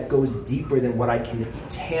knowledge that goes deeper than what I can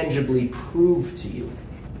tangibly prove to you.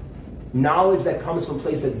 Knowledge that comes from a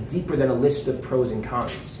place that's deeper than a list of pros and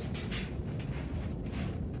cons.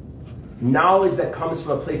 Knowledge that comes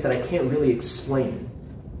from a place that I can't really explain.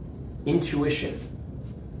 Intuition.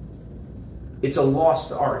 It's a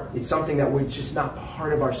lost art. It's something that it's just not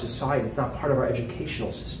part of our society. It's not part of our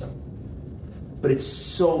educational system. but it's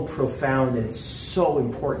so profound and it's so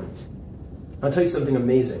important. I'll tell you something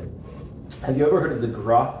amazing. Have you ever heard of the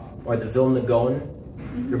Gra, or the Vilna Gaon?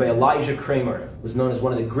 Rabbi Elijah Kramer was known as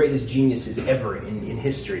one of the greatest geniuses ever in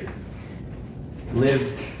history.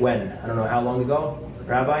 Lived when? I don't know how long ago?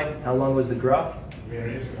 Rabbi, how long was the Gra?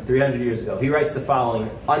 300 years ago. He writes the following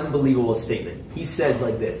unbelievable statement. He says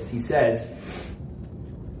like this. He says,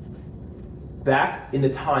 back in the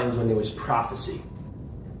times when there was prophecy,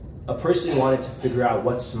 a person wanted to figure out,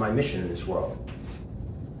 what's my mission in this world?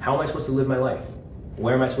 How am I supposed to live my life?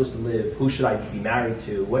 Where am I supposed to live? Who should I be married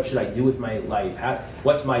to? What should I do with my life?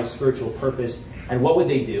 What's my spiritual purpose? And what would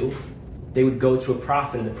they do? They would go to a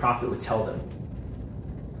prophet, and the prophet would tell them.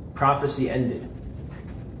 Prophecy ended.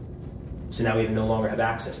 So now we no longer have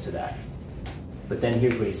access to that. But then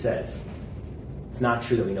here's what he says. It's not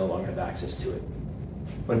true that we no longer have access to it.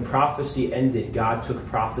 When prophecy ended, God took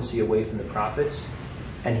prophecy away from the prophets,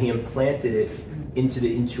 and he implanted it into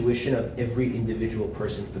the intuition of every individual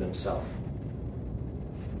person for themselves.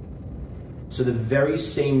 So the very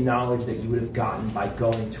same knowledge that you would have gotten by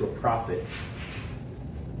going to a prophet,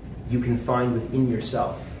 you can find within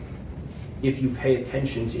yourself if you pay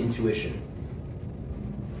attention to intuition.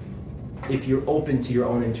 If you're open to your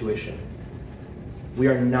own intuition. We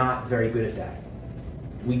are not very good at that.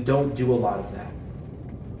 We don't do a lot of that.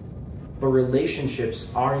 But relationships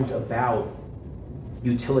aren't about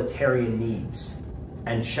utilitarian needs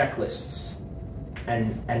and checklists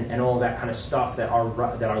and all that kind of stuff that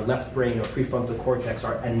our left brain or prefrontal cortex,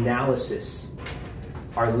 our analysis,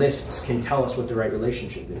 our lists can tell us what the right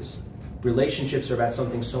relationship is. Relationships are about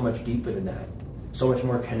something so much deeper than that, so much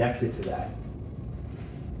more connected to that.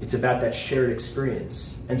 It's about that shared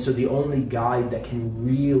experience. And so the only guide that can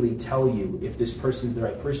really tell you if this person's the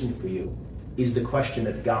right person for you is the question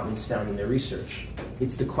that the Gottmans found in their research.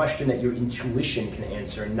 It's the question that your intuition can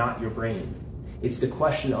answer, not your brain. It's the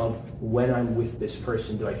question of, when I'm with this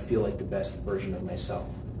person, do I feel like the best version of myself?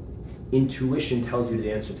 Intuition tells you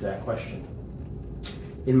the answer to that question.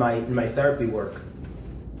 In my therapy work,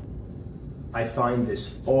 I find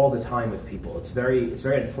this all the time with people. It's very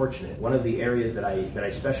unfortunate. One of the areas that I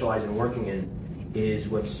specialize in working in is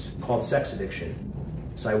what's called sex addiction.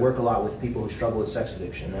 So I work a lot with people who struggle with sex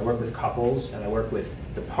addiction. I work with couples, and I work with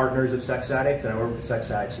the partners of sex addicts, and I work with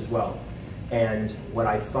sex addicts as well. And what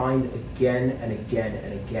I find again and again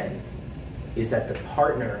and again is that the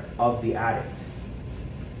partner of the addict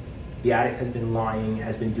has been lying,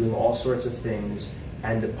 has been doing all sorts of things,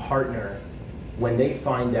 and the partner, when they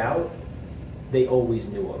find out, they always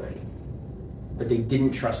knew already, but they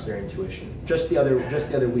didn't trust their intuition. Just the other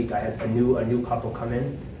week, I had a new couple come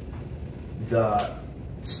in.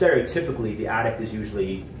 Stereotypically, the addict is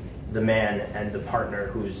usually the man, and the partner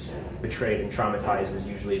who's betrayed and traumatized is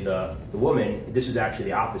usually the woman. This is actually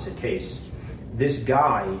the opposite case. This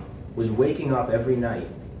guy was waking up every night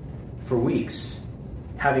for weeks,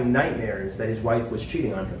 having nightmares that his wife was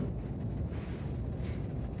cheating on him.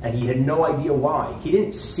 And he had no idea why. He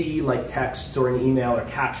didn't see like texts or an email or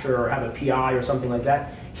catch her or have a PI or something like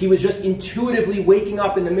that. He was just intuitively waking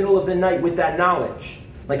up in the middle of the night with that knowledge.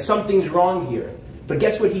 Like, something's wrong here. But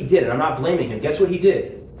guess what he did? And I'm not blaming him. Guess what he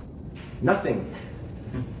did? Nothing.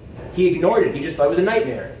 He ignored it. He just thought it was a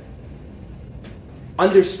nightmare.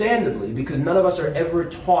 Understandably, because none of us are ever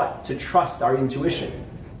taught to trust our intuition,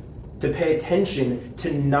 to pay attention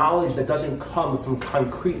to knowledge that doesn't come from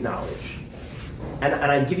concrete knowledge. And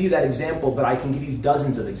I give you that example, but I can give you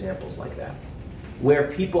dozens of examples like that,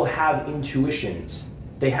 where people have intuitions,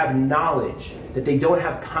 they have knowledge that they don't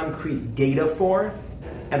have concrete data for,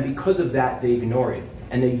 and because of that, they ignore it.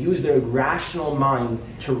 And they use their rational mind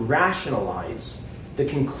to rationalize to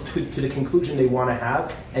the conclusion they want to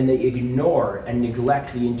have, and they ignore and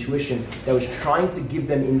neglect the intuition that was trying to give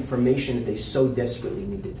them information that they so desperately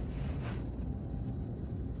needed.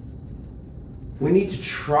 We need to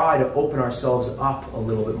try to open ourselves up a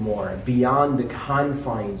little bit more beyond the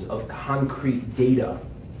confines of concrete data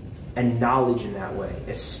and knowledge in that way,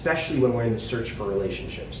 especially when we're in the search for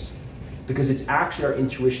relationships. Because it's actually our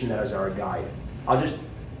intuition that is our guide. I'll just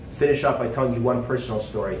finish up by telling you one personal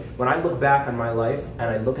story. When I look back on my life and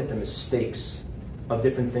I look at the mistakes of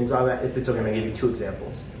different things, if it's okay, I'm going to give you two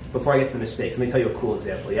examples. Before I get to the mistakes, let me tell you a cool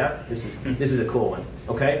example, yeah? This is a cool one,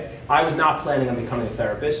 okay? I was not planning on becoming a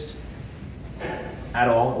therapist at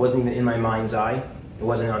all. It wasn't even in my mind's eye. It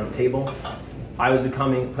wasn't on the table. I was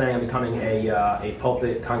planning on becoming a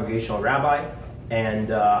pulpit congregational rabbi,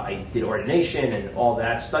 And I did ordination and all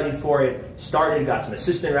that, studied for it, got some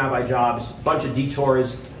assistant rabbi jobs, bunch of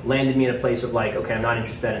detours, landed me in a place of like, okay, I'm not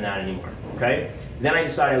interested in that anymore, okay? Then I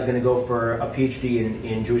decided I was going to go for a PhD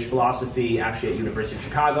in Jewish philosophy, actually at University of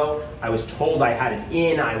Chicago. I was told I had an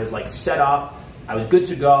in, I was like set up, I was good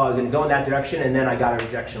to go, I was going to go in that direction, and then I got a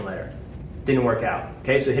rejection letter. Didn't work out,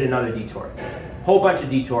 okay? So hit another detour. Whole bunch of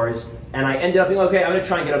detours. And I ended up being, okay, I'm going to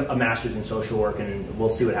try and get a master's in social work and we'll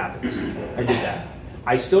see what happens. I did that.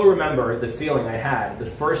 I still remember the feeling I had the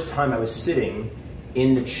first time I was sitting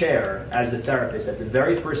in the chair as the therapist at the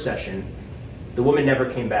very first session. The woman never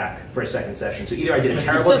came back for a second session. So either I did a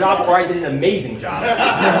terrible job or I did an amazing job.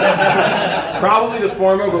 Probably the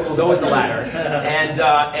former, but we'll go with the latter.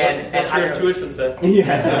 What's your intuition say?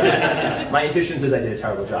 Yeah. My intuition says I did a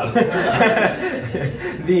terrible job.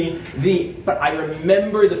 But I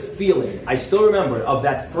remember the feeling, I still remember, of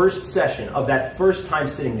that first session, of that first time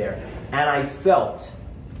sitting there. And I felt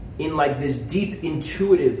in like this deep,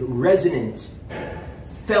 intuitive, resonant,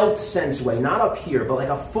 felt sense way, not up here, but like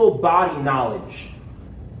a full body knowledge.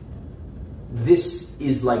 This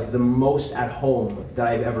is like the most at home that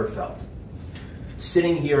I've ever felt.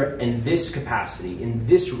 Sitting here in this capacity, in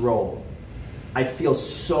this role, I feel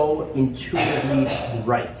so intuitively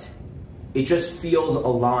right. It just feels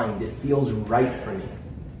aligned. It feels right for me.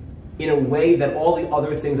 In a way that all the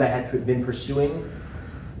other things I had been pursuing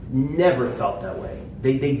never felt that way.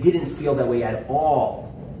 They didn't feel that way at all.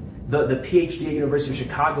 The PhD at University of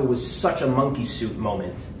Chicago was such a monkey suit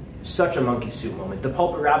moment. Such a monkey suit moment. The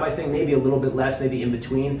pulpit rabbi thing, maybe a little bit less, maybe in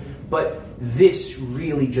between. But this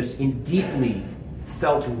really just deeply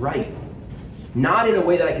felt right. Not in a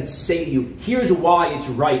way that I could say to you, here's why it's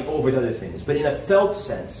right over the other things, but in a felt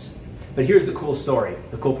sense. But here's the cool story,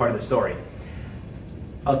 the cool part of the story.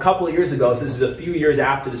 A couple of years ago, so this is a few years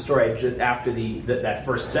after the story, just after that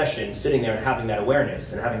first session, sitting there and having that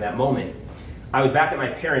awareness and having that moment, I was back at my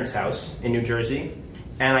parents' house in New Jersey,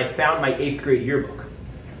 and I found my 8th grade yearbook,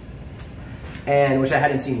 and which I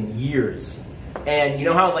hadn't seen in years. And you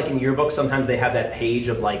know how like in yearbooks, sometimes they have that page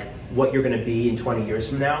of like what you're going to be in 20 years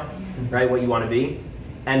from now, right? What you want to be.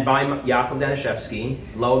 And by Yakov Danishefsky,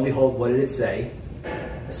 lo and behold, what did it say?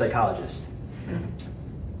 A psychologist.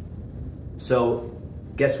 So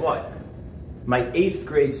guess what? My 8th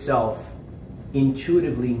grade self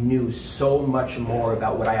intuitively knew so much more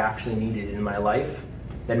about what I actually needed in my life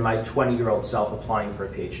than my 20-year-old self applying for a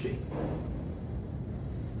PhD.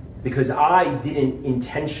 Because I didn't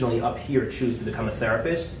intentionally up here choose to become a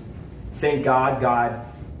therapist. Thank God,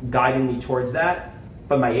 God guided me towards that,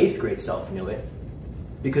 but my 8th grade self knew it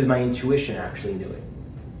because my intuition actually knew it.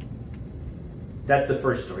 That's the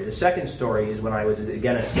first story. The second story is when I was,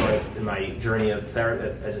 again, a story in my journey of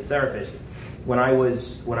as a therapist. When I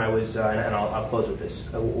was, and I'll close with this.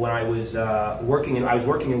 When I was working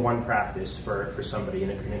in one practice for somebody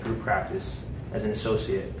in a group practice as an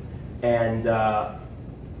associate, and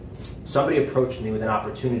somebody approached me with an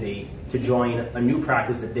opportunity to join a new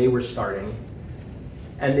practice that they were starting,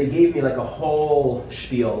 and they gave me like a whole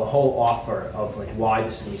spiel, a whole offer of like why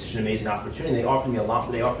this is such an amazing opportunity. They offered me a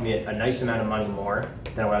lot. They offered me a nice amount of money more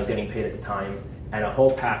than what I was getting paid at the time, and a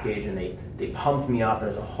whole package, and they pumped me up.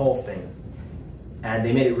 There's a whole thing. And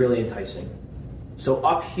they made it really enticing. So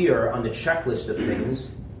up here on the checklist of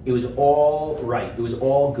things, it was all right. It was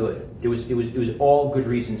all good. It was all good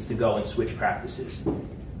reasons to go and switch practices.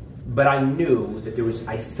 But I knew that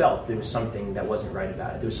I felt there was something that wasn't right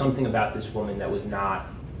about it. There was something about this woman that was not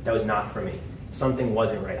for me. Something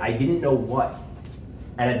wasn't right. I didn't know what.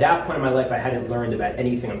 And at that point in my life, I hadn't learned about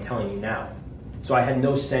anything I'm telling you now. So I had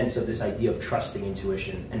no sense of this idea of trusting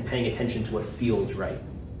intuition and paying attention to what feels right.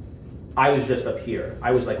 I was just up here.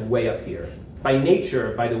 I was like way up here. By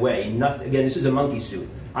nature, by the way, nothing, again, this is a monkey suit.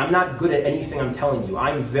 I'm not good at anything I'm telling you.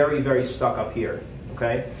 I'm very, very stuck up here,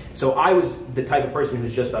 okay? So I was the type of person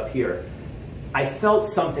who's just up here. I felt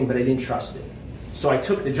something, but I didn't trust it. So I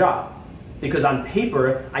took the job because on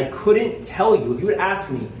paper, I couldn't tell you. If you would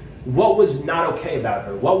ask me what was not okay about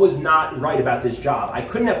her, what was not right about this job, I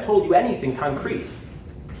couldn't have told you anything concrete.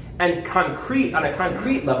 And concrete, on a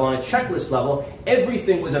concrete level, on a checklist level,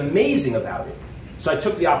 everything was amazing about it. So I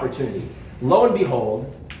took the opportunity. Lo and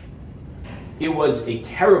behold, it was a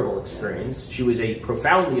terrible experience. She was a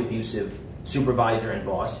profoundly abusive supervisor and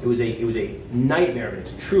boss. It was a nightmare, but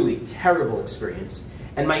it's a truly terrible experience.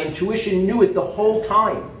 And my intuition knew it the whole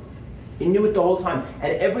time. It knew it the whole time.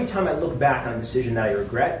 And every time I look back on a decision that I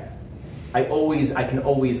regret, I can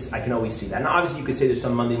always see that. And obviously you could say there's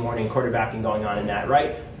some Monday morning quarterbacking going on in that,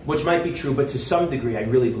 right? Which might be true, but to some degree, I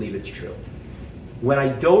really believe it's true. When I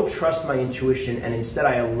don't trust my intuition and instead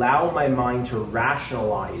I allow my mind to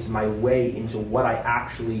rationalize my way into what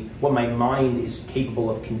my mind is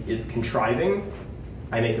capable of contriving,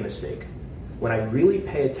 I make a mistake. When I really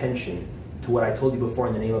pay attention to what I told you before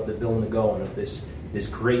in the name of the Vilna Gaon, of this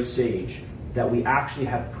great sage, that we actually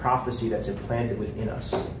have prophecy that's implanted within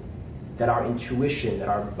us, that our intuition, that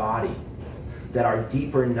our body, that our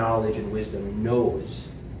deeper knowledge and wisdom knows,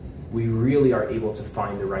 we really are able to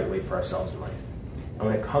find the right way for ourselves in life. And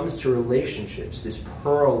when it comes to relationships, this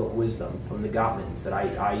pearl of wisdom from the Gottmans that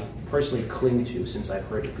I personally cling to since I've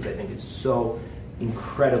heard it, because I think it's so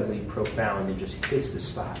incredibly profound and just hits the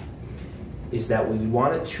spot, is that what you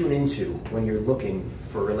want to tune into when you're looking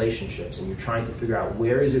for relationships and you're trying to figure out,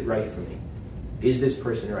 where is it right for me? Is this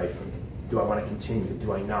person right for me? Do I want to continue?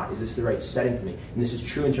 Do I not? Is this the right setting for me? And this is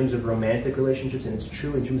true in terms of romantic relationships, and it's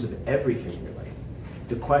true in terms of everything in your life.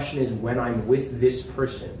 The question is, when I'm with this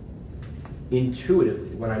person,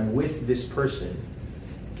 intuitively, when I'm with this person,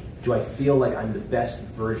 do I feel like I'm the best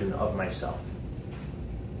version of myself?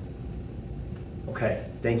 Okay,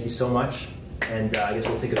 thank you so much. And I guess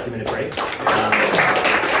we'll take a 2-minute break.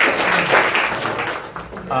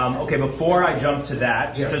 Okay, before I jump to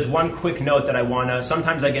that, yes, just one quick note that I want to,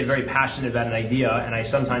 sometimes I get very passionate about an idea, and I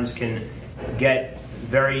sometimes can get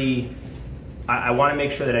very, I want to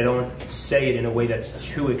make sure that I don't say it in a way that's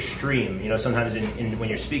too extreme. You know, sometimes when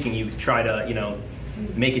you're speaking, you try to,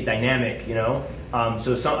 make it dynamic,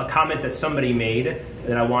 So a comment that somebody made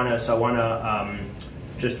that I want to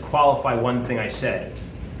just qualify one thing I said.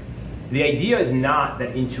 The idea is not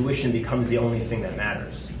that intuition becomes the only thing that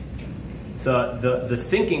matters. The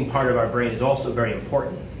thinking part of our brain is also very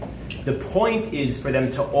important. The point is for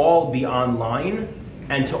them to all be online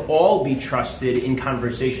and to all be trusted in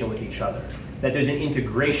conversation with each other. That there's an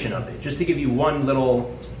integration of it. Just to give you one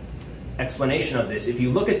little explanation of this, if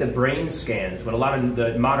you look at the brain scans, what a lot of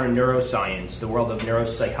the modern neuroscience, the world of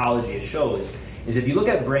neuropsychology shows, is if you look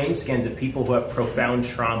at brain scans of people who have profound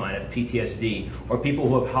trauma and have PTSD, or people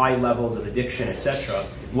who have high levels of addiction, etc.,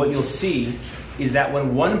 what you'll see is that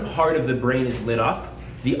when one part of the brain is lit up,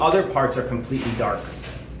 the other parts are completely dark.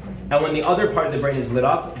 And when the other part of the brain is lit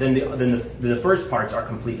up, then the first parts are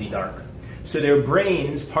completely dark. So their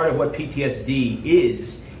brains, part of what PTSD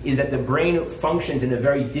is that the brain functions in a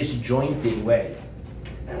very disjointed way.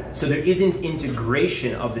 So there isn't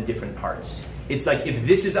integration of the different parts. It's like if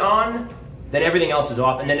this is on, then everything else is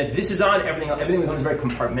off, and then if this is on, everything becomes very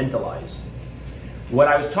compartmentalized. What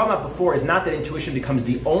I was talking about before is not that intuition becomes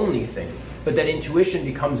the only thing, but that intuition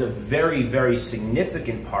becomes a very, very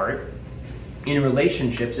significant part. In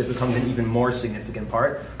relationships, it becomes an even more significant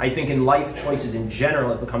part. I think in life choices in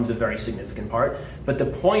general, it becomes a very significant part. But the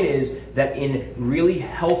point is that in really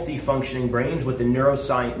healthy functioning brains, what the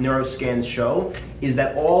neuroscans show is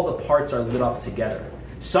that all the parts are lit up together.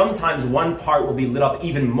 Sometimes one part will be lit up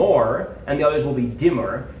even more and the others will be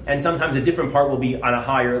dimmer, and sometimes a different part will be on a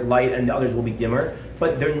higher light and the others will be dimmer,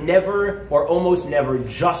 but they're never or almost never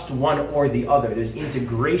just one or the other. There's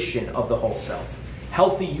integration of the whole self.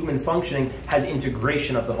 Healthy human functioning has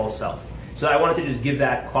integration of the whole self. So I wanted to just give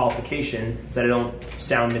that qualification so that I don't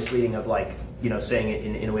sound misleading of saying it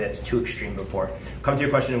in a way that's too extreme before. Come to your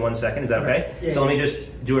question in 1 second, is that okay? Yeah. So let me just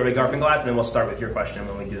do a Garfinglass and then we'll start with your question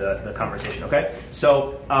when we do the conversation, okay?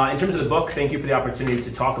 So in terms of the book, thank you for the opportunity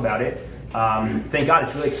to talk about it. Thank God,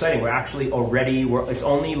 it's really exciting. We're actually already, it's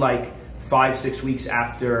only like 5-6 weeks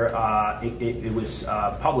after it was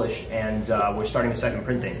published, and we're starting a second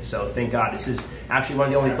printing. So thank God. This is actually one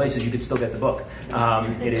of the only places you could still get the book.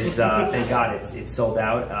 It is, thank God, it's sold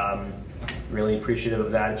out. Really appreciative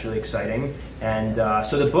of that. It's really exciting. And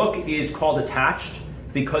so the book is called Attached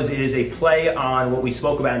because it is a play on what we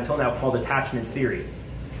spoke about until now called attachment theory,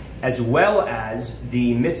 as well as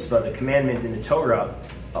the mitzvah, the commandment in the Torah,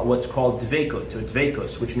 what's called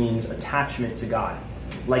dveikos, which means attachment to God.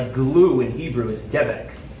 Like glue in Hebrew is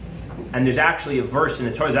devek. And there's actually a verse in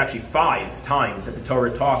the Torah, there's actually 5 times that the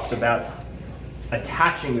Torah talks about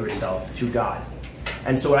attaching yourself to God.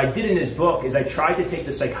 And so what I did in this book is I tried to take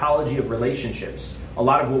the psychology of relationships, a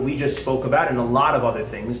lot of what we just spoke about and a lot of other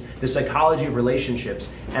things, the psychology of relationships.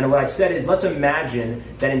 And what I said is, let's imagine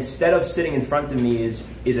that instead of sitting in front of me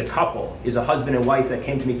is a couple, is a husband and wife that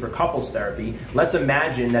came to me for couples therapy. Let's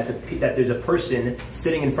imagine that there's a person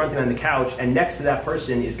sitting in front of me on the couch, and next to that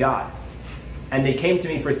person is God. And they came to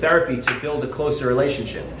me for therapy to build a closer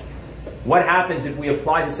relationship. What happens if we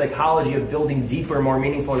apply the psychology of building deeper, more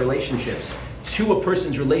meaningful relationships to a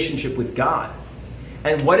person's relationship with God?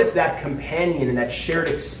 And what if that companion and that shared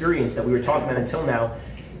experience that we were talking about until now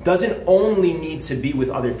doesn't only need to be with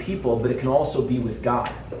other people, but it can also be with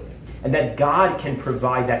God? and that God can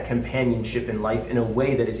provide that companionship in life in a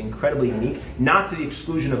way that is incredibly unique, not to the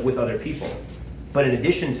exclusion of with other people, but in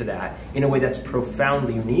addition to that, in a way that's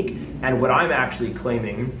profoundly unique. And what I'm actually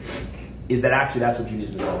claiming is that actually that's what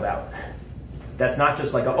Judaism is all about. That's not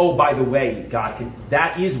just like, oh, by the way, God can,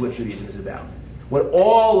 that is what Judaism is about. When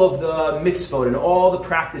all of the mitzvot and all the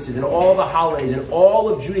practices and all the holidays and all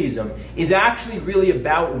of Judaism is actually really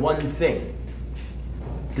about one thing: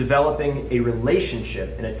 developing a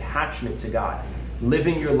relationship, an attachment to God,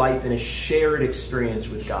 living your life in a shared experience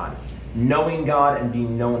with God, knowing God and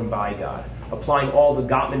being known by God, applying all the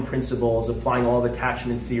Gottman principles, applying all of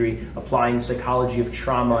attachment theory, applying psychology of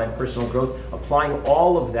trauma and personal growth, applying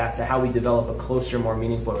all of that to how we develop a closer, more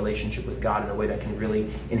meaningful relationship with God in a way that can really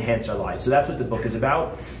enhance our lives. So that's what the book is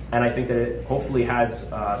about, and I think that it hopefully has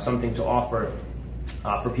something to offer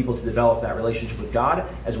for people to develop that relationship with God,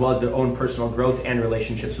 as well as their own personal growth and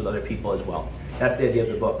relationships with other people as well. That's the idea of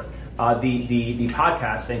the book. The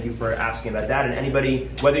podcast, thank you for asking about that. And anybody,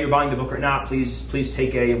 whether you're buying the book or not, please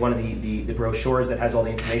take one of the brochures that has all the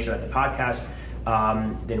information about the podcast.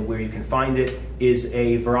 Then where you can find it is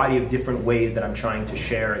a variety of different ways that I'm trying to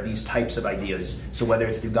share these types of ideas. So whether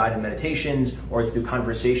it's through guided meditations, or it's through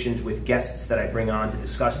conversations with guests that I bring on to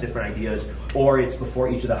discuss different ideas, or it's before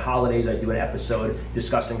each of the holidays I do an episode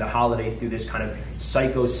discussing the holiday through this kind of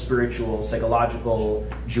psycho-spiritual, psychological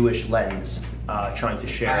Jewish lens, trying to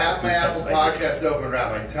share. I have my Apple Podcasts open,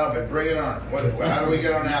 Rabbi. Tell me, bring it on. How do we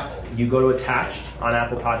get on Apple? You go to Attached on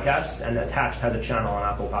Apple Podcasts, and Attached has a channel on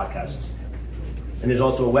Apple Podcasts. And there's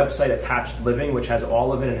also a website, Attached Living, which has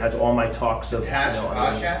all of it and has all my talks of Attached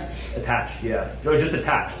podcast? Attached, yeah. No, just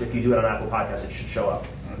Attached. If you do it on Apple Podcasts, it should show up.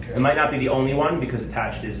 Okay. It might not be the only one because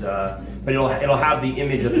Attached is, but it'll have the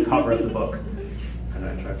image of the cover of the book.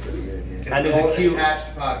 And there's a Q.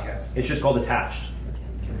 Attached podcast. It's just called Attached.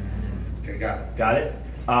 Okay, got it. Got it.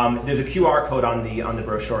 There's a QR code on the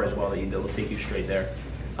brochure as well that'll take you straight there.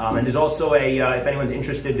 And there's also if anyone's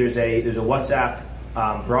interested, there's a WhatsApp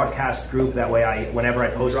broadcast group. That way, whenever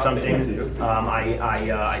I post something,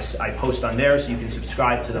 I post on there, so you can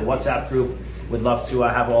subscribe to the WhatsApp group. Would love to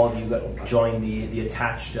have all of you join the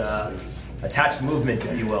attached movement,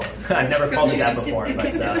 if you will. I've never called it that before, but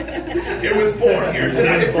it was born here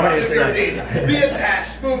tonight. It was 13. The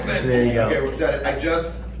attached movement. There you go. Okay, what's that?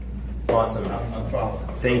 Awesome. I'm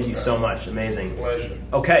following. Thank you so much. Amazing. Pleasure.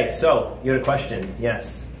 Okay, so you had a question?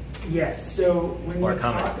 Yes. Yes. So when Or you a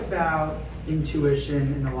comment. talk about intuition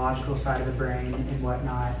and the logical side of the brain and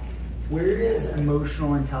whatnot, where does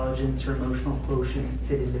emotional intelligence or emotional quotient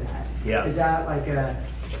fit into that? Yeah. Is that like a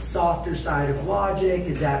softer side of logic?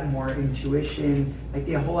 Is that more intuition? Like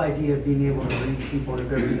the whole idea of being able to read people to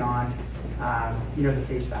go beyond, the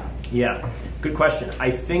face value. Yeah, good question. I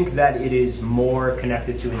think that it is more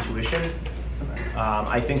connected to intuition.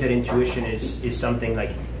 I think that intuition is something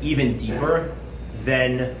like even deeper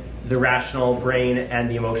than the rational brain and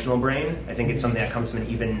the emotional brain. I think it's something that comes from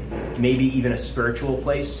maybe even a spiritual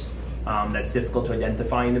place that's difficult to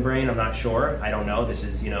identify in the brain. I'm not sure. I don't know. This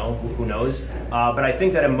is, who knows? But I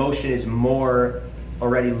think that emotion is more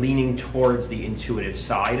already leaning towards the intuitive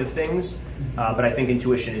side of things. But I think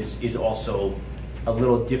intuition is also a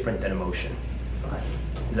little different than emotion. Okay.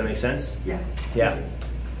 Does that make sense? Yeah. Yeah.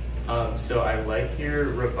 So I like your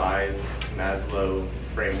revised Maslow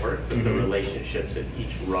framework with the relationships at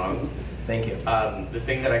each rung. Thank you. The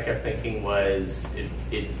thing that I kept thinking was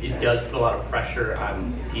it does put a lot of pressure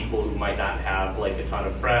on people who might not have like a ton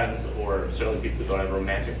of friends, or certainly people who don't have a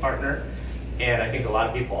romantic partner. And I think a lot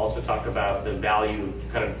of people also talk about the value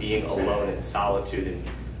of kind of being alone in solitude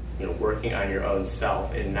and working on your own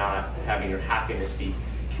self and not having your happiness be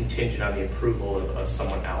contingent on the approval of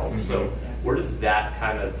someone else. So where does that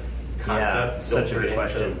kind of concept filter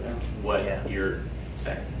into what you're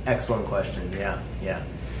saying? Excellent question. Yeah.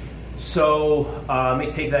 So let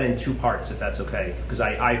me take that in two parts, if that's okay, because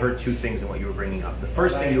I heard two things in what you were bringing up. The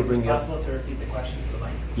first thing you were bringing up. Is it possible to repeat the question for the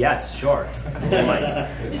mic? Yes, sure.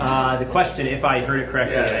 The question, if I heard it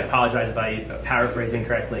correctly, I apologize if I paraphrase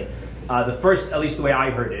incorrectly. The first, at least the way I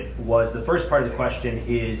heard it, was the first part of the question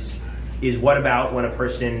is what about when a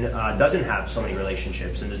person doesn't have so many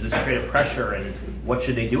relationships, and does this create a pressure, and what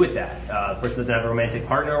should they do with that? A person doesn't have a romantic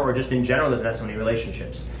partner, or just in general doesn't have so many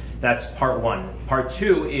relationships. That's part one. Part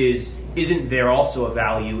two isn't there also a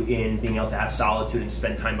value in being able to have solitude and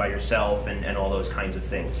spend time by yourself and all those kinds of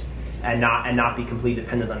things, and not be completely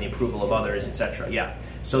dependent on the approval of others, etc. Yeah.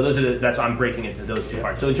 So I'm breaking into those two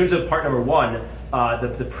parts. So in terms of part number one,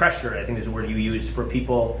 the pressure, I think is a word you used for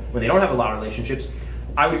people when they don't have a lot of relationships.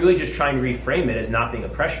 I would really just try and reframe it as not being a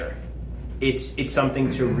pressure. It's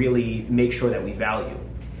something to really make sure that we value.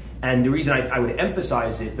 And the reason I would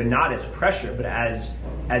emphasize it, but not as a pressure, but as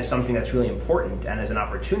something that's really important and as an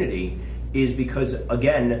opportunity, is because,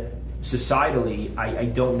 again, societally, I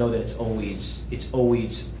don't know that it's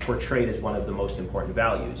always portrayed as one of the most important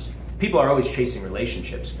values. People are always chasing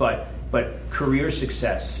relationships, but career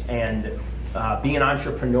success and being an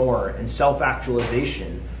entrepreneur and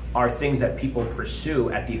self-actualization are things that people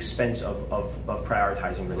pursue at the expense of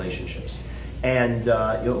prioritizing relationships. And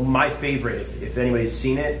my favorite, if anybody's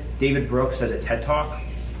seen it, David Brooks has a TED Talk.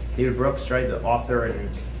 David Brooks, right, the author, and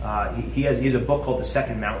he has a book called The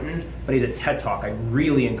Second Mountain, but he has a TED Talk I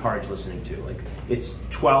really encourage listening to. Like, it's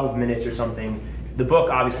 12 minutes or something. The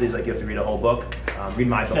book obviously is like you have to read a whole book. Read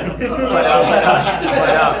my book.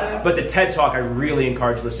 But the TED Talk I really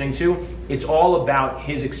encourage listening to. It's all about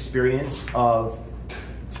his experience of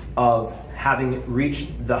having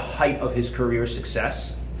reached the height of his career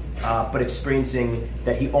success, but experiencing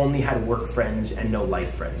that he only had work friends and no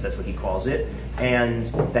life friends. That's what he calls it. And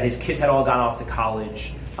that his kids had all gone off to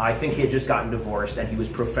college. I think he had just gotten divorced, and he was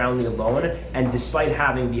profoundly alone. And despite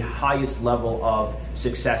having the highest level of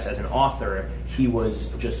success as an author, he was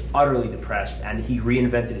just utterly depressed, and he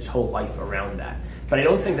reinvented his whole life around that. But I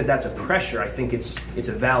don't think that that's a pressure. I think it's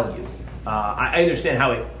a value. I understand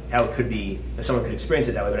how it could be, if someone could experience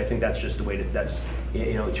it that way, but I think that's just the way to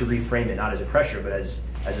reframe it, not as a pressure, but as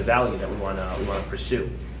a value that we want to pursue.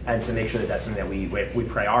 And to make sure that that's something that we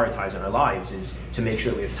prioritize in our lives, is to make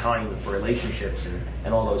sure that we have time for relationships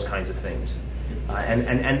and all those kinds of things.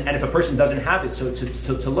 And if a person doesn't have it, so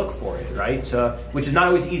to look for it, right? Which is not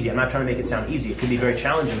always easy. I'm not trying to make it sound easy. It can be very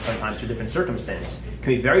challenging sometimes for different circumstances. It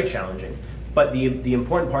can be very challenging. But the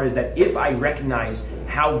important part is that if I recognize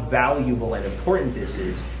how valuable and important this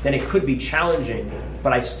is, then it could be challenging,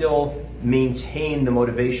 but I still maintain the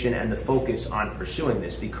motivation and the focus on pursuing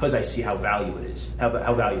this because I see how valuable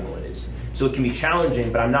it is. So it can be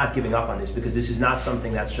challenging, but I'm not giving up on this because this is not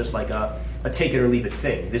something that's just like a take it or leave it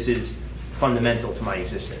thing. This is fundamental to my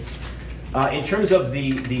existence. In terms of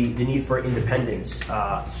the need for independence,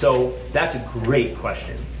 so that's a great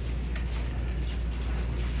question.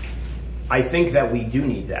 I think that we do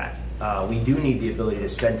need that. We do need the ability to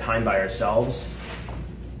spend time by ourselves.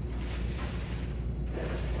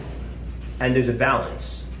 And there's a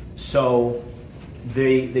balance. So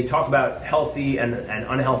they talk about healthy and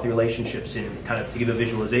unhealthy relationships in kind of to give a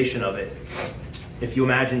visualization of it. If you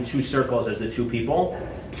imagine two circles as the two people,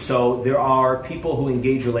 so there are people who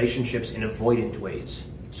engage relationships in avoidant ways.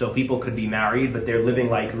 So people could be married, but they're living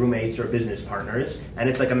like roommates or business partners. And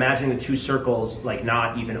it's like imagining the two circles like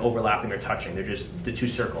not even overlapping or touching. They're just, the two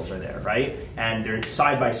circles are there, right? And they're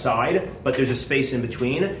side by side, but there's a space in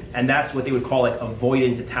between. And that's what they would call like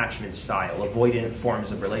avoidant attachment style, avoidant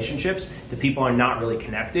forms of relationships. The people are not really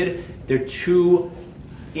connected. They're too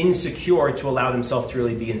insecure to allow themselves to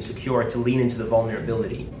really be insecure, to lean into the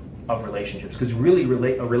vulnerability of relationships, because really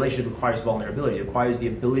a relationship requires vulnerability. It requires the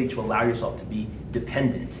ability to allow yourself to be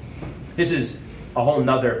dependent. This is a whole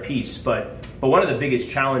nother piece, but one of the biggest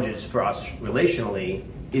challenges for us relationally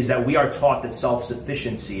is that we are taught that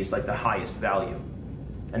self-sufficiency is like the highest value.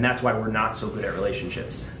 And that's why we're not so good at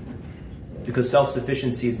relationships, because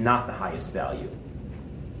self-sufficiency is not the highest value.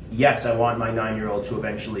 Yes, I want my 9-year-old to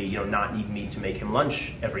eventually, not need me to make him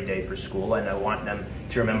lunch every day for school, and I want them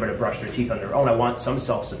to remember to brush their teeth on their own. I want some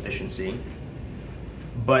self-sufficiency,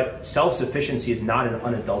 but self-sufficiency is not an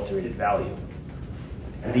unadulterated value.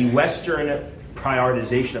 The Western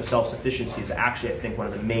prioritization of self-sufficiency is actually, I think, one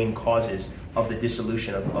of the main causes of the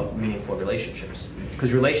dissolution of meaningful relationships,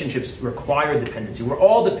 because relationships require dependency. We're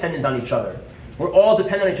all dependent on each other. We're all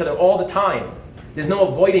dependent on each other all the time. There's no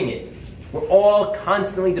avoiding it. We're all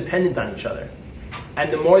constantly dependent on each other.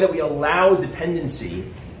 And the more that we allow dependency,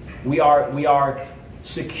 we are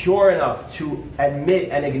secure enough to admit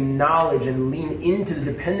and acknowledge and lean into the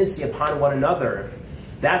dependency upon one another.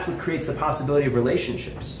 That's what creates the possibility of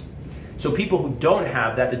relationships. So people who don't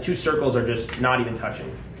have that, the two circles are just not even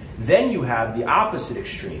touching. Then you have the opposite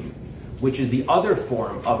extreme, which is the other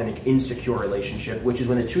form of an insecure relationship, which is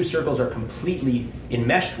when the two circles are completely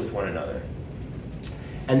enmeshed with one another.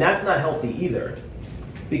 And that's not healthy either,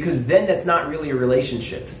 because then that's not really a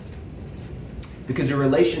relationship. Because a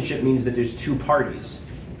relationship means that there's two parties,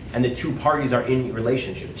 and the two parties are in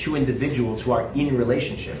relationship, two individuals who are in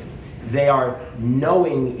relationship. They are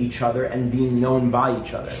knowing each other and being known by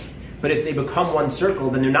each other. But if they become one circle,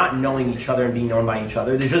 then they're not knowing each other and being known by each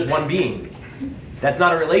other. There's just one being. That's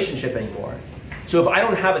not a relationship anymore. So if I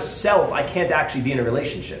don't have a self, I can't actually be in a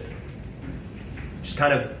relationship. Just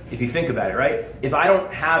kind of, if you think about it, right? If I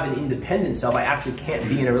don't have an independent self, I actually can't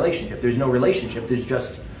be in a relationship. There's no relationship.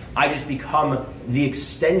 I just become the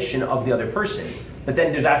extension of the other person. but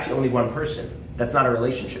then there's actually only one person. That's not a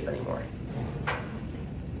relationship anymore.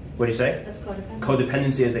 What do you say? That's codependency.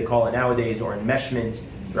 Codependency, as they call it nowadays, or enmeshment,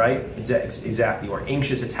 right? Exactly, or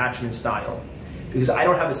anxious attachment style. Because I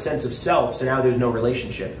don't have a sense of self, so now there's no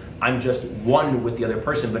relationship. I'm just one with the other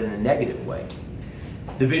person, but in a negative way.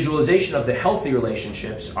 The visualization of the healthy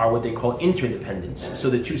relationships are what they call interdependence. So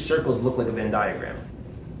the two circles look like a Venn diagram,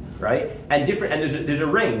 right? And there's a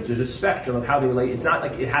range, there's a spectrum of how they relate. It's not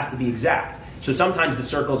like it has to be exact. So sometimes the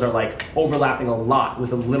circles are like overlapping a lot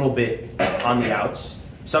with a little bit on the outs.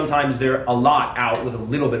 Sometimes they're a lot out with a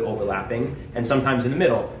little bit overlapping, and sometimes in the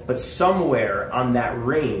middle. But somewhere on that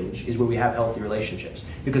range is where we have healthy relationships.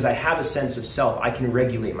 Because I have a sense of self, I can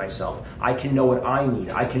regulate myself. I can know what I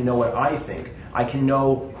need. I can know what I think. I can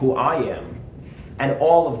know who I am. And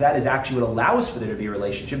all of that is actually what allows for there to be a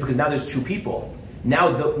relationship, because now there's two people.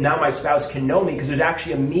 Now my spouse can know me because there's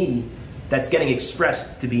actually a me that's getting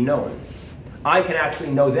expressed to be known. I can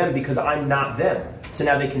actually know them because I'm not them. So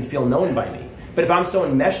now they can feel known by me. But if I'm so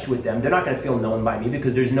enmeshed with them, they're not going to feel known by me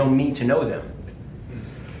because there's no me to know them.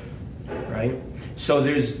 Right? So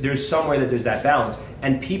there's somewhere that there's that balance.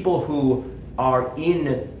 And people who are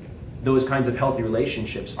in those kinds of healthy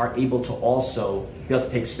relationships are able to also be able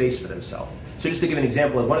to take space for themselves. So just to give an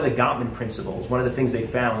example of one of the Gottman principles, one of the things they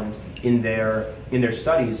found in their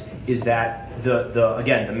studies is that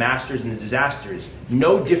the masters and the disasters,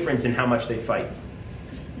 no difference in how much they fight.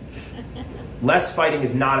 Less fighting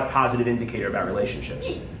is not a positive indicator about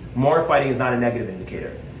relationships. More fighting is not a negative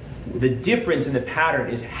indicator. The difference in the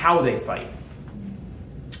pattern is how they fight.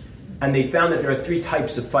 And they found that there are three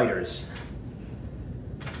types of fighters.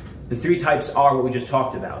 The three types are what we just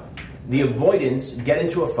talked about. The avoidance, get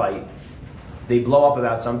into a fight, they blow up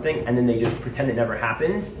about something, and then they just pretend it never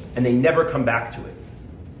happened, and they never come back to it.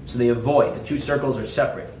 So they avoid. The two circles are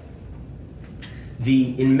separate.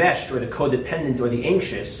 The enmeshed, or the codependent, or the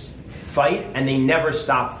anxious, fight, and they never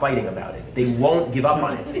stop fighting about it. They won't give up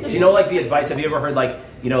on it. So you know, like the advice, have you ever heard like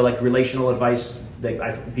relational advice,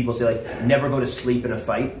 like people say like, never go to sleep in a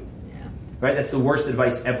fight? Yeah. Right? That's the worst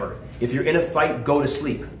advice ever. If you're in a fight, go to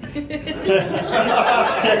sleep. Right?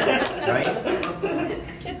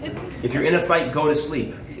 If you're in a fight, go to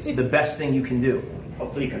sleep. It's the best thing you can do.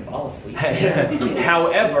 Hopefully you can fall asleep.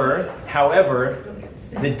 However,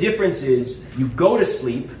 the difference is you go to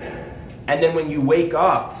sleep, and then when you wake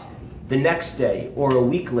up the next day or a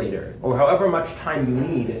week later, or however much time you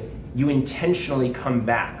need, you intentionally come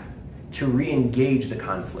back to re-engage the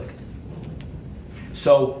conflict.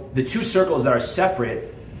 So the two circles that are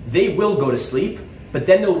separate, they will go to sleep, but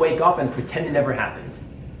then they'll wake up and pretend it never happened.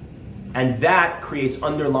 And that creates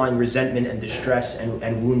underlying resentment and distress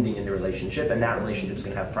and wounding in the relationship, and that relationship is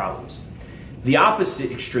going to have problems. The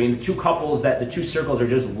opposite extreme, the two couples that the two circles are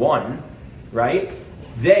just one, right?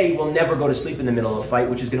 They will never go to sleep in the middle of a fight,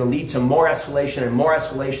 which is going to lead to more escalation and more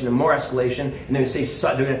escalation and more escalation. And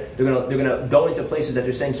they're going to go into places that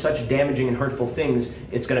they're saying such damaging and hurtful things.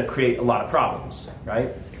 It's going to create a lot of problems,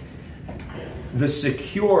 right? The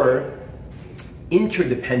secure,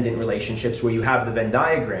 interdependent relationships where you have the Venn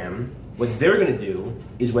diagram, what they're going to do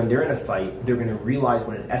is when they're in a fight, they're going to realize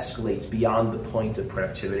when it escalates beyond the point of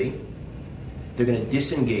productivity, they're going to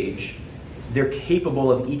disengage. They're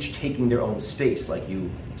capable of each taking their own space, like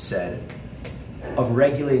you said, of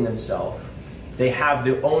regulating themselves. They have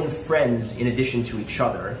their own friends in addition to each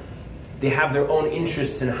other. They have their own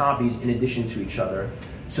interests and hobbies in addition to each other.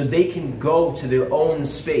 So they can go to their own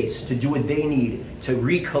space to do what they need to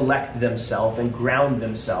recollect themselves and ground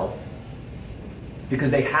themselves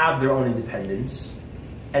because they have their own independence.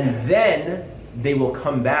 And then they will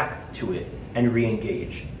come back to it and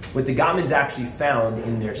re-engage. What the Gottmans actually found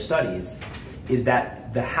in their studies is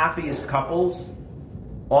that the happiest couples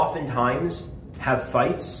oftentimes have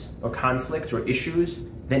fights or conflicts or issues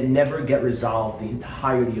that never get resolved the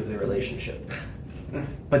entirety of their relationship.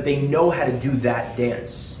 But they know how to do that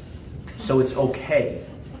dance. So it's okay.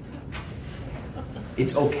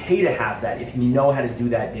 It's okay to have that if you know how to do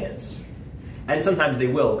that dance. And sometimes they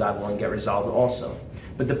will, God willing, get resolved also.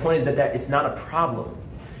 But the point is that it's not a problem.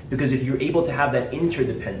 Because if you're able to have that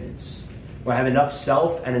interdependence, or have enough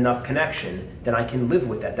self and enough connection, then I can live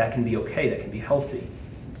with that. That can be okay. That can be healthy.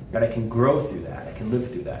 That I can grow through that. I can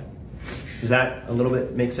live through that. Does that a little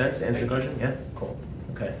bit make sense to answer the question? Yeah? Cool.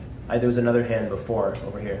 Okay. There was another hand before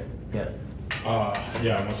over here. Yeah.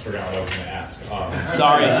 Yeah, I almost forgot what I was going to ask.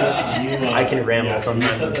 Sorry. I can ramble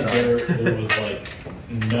sometimes. You said that there was like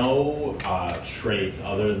no traits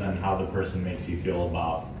other than how the person makes you feel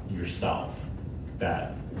about yourself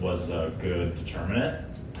that was a good determinant.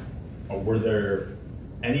 Were there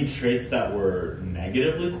any traits that were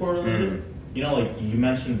negatively correlated? you know, like you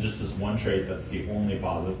mentioned just this one trait that's the only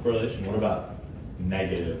positive correlation. What about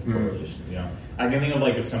negative correlations? You know, I can think of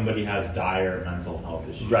like if somebody has dire mental health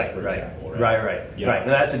issues, for example. Right. No,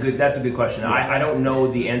 that's a good question. Yeah. I don't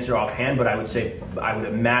know the answer offhand, but I would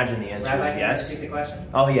imagine the answer is yes. Repeat the question.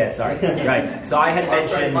 Oh yeah, sorry. Right. So I had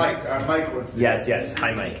mentioned Mike wants to. Yes.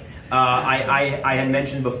 Hi, Mike. I had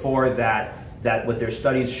mentioned before that what their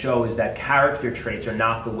studies show is that character traits are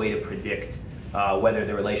not the way to predict whether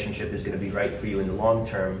the relationship is going to be right for you in the long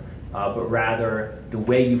term, but rather the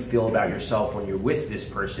way you feel about yourself when you're with this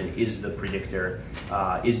person is the predictor.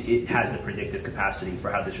 It has the predictive capacity for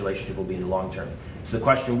how this relationship will be in the long term. So the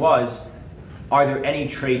question was, are there any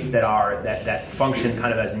traits that function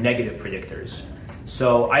kind of as negative predictors?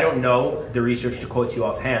 So I don't know the research to quote you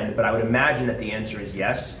offhand, but I would imagine that the answer is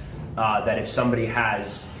yes. That if somebody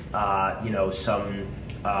has some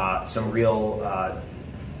real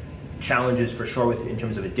challenges for sure in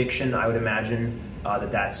terms of addiction, I would imagine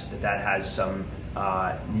that has some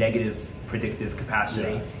negative predictive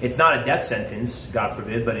capacity. Yeah. It's not a death sentence, God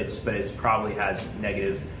forbid, but it's probably has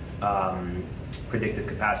negative predictive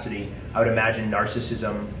capacity. I would imagine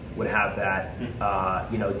narcissism would have that.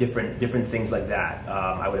 Different things like that.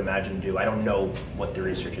 I would imagine do. I don't know what the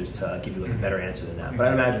research is to give you like a better answer than that, but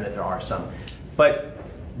I imagine that there are some. But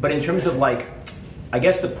in terms of like, I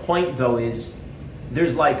guess the point though is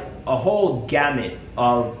there's like a whole gamut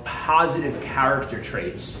of positive character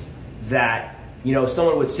traits that,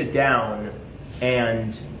 someone would sit down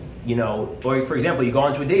and, or for example, you go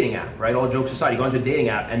onto a dating app, right? All jokes aside, you go onto a dating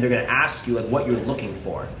app and they're going to ask you like what you're looking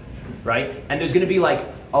for, right? And there's going to be like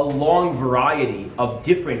a long variety of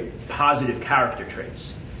different positive character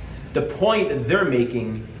traits. The point that they're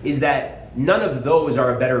making is that none of those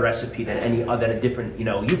are a better recipe than a different,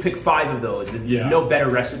 you pick 5 of those. There's no better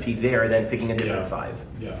recipe there than picking a different 5.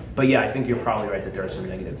 Yeah. But yeah, I think you're probably right that there are some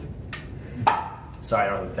negative. Sorry,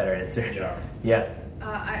 I don't have a better answer. Yeah.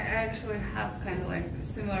 I actually have kind of like a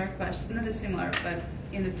similar question, not a similar, but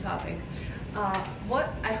in the topic.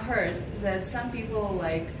 What I heard is that some people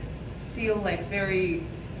like feel like very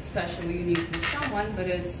special, unique with someone, but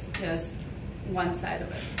it's just one side of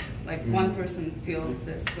it. Like one person feels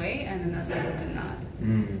this way and another do not.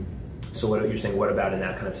 So what you're saying, what about in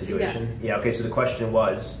that kind of situation? Yeah, okay, so the question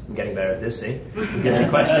was, I'm getting better at this, see?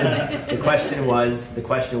 The question was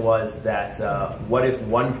that what if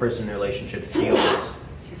one person in the relationship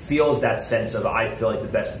feels that sense of I feel like the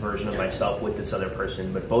best version of myself with this other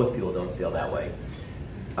person, but both people don't feel that way.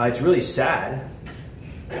 It's really sad.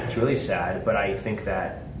 It's really sad, but I think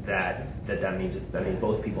that means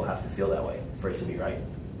both people have to feel that way for it to be right.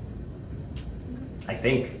 I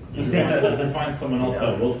think. You find someone else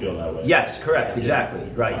that will feel that way. Yes, correct, exactly.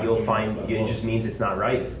 Right, you'll find, it just means it's not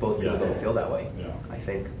right if both people don't feel that way. Yeah. I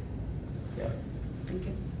think. Yeah. Thank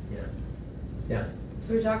you. Yeah.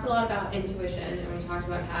 So we talked a lot about intuition, and we talked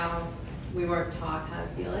about how we weren't taught how to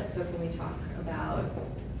feel it. So can we talk about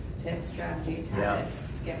tips, strategies,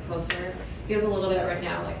 habits to get closer? Feels a little bit right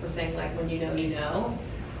now like we're saying like when you know you know.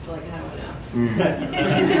 So like how do I know?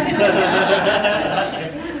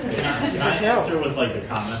 Can I answer with like the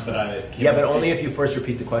comment that I came but only if you first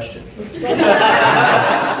repeat the question. You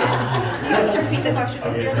have to repeat the question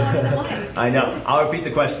because you're the one with the mic. I know. I'll repeat the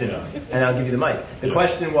question and I'll give you the mic. The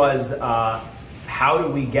question was, how do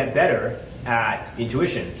we get better at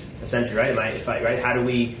intuition? Essentially, right? Right? How do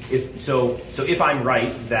we? If I'm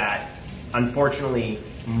right that unfortunately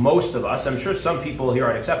most of us, I'm sure some people here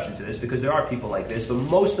are an exception to this because there are people like this, but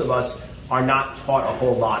most of us are not taught a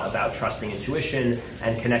whole lot about trusting intuition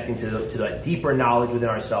and connecting to the deeper knowledge within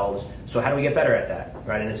ourselves. So how do we get better at that,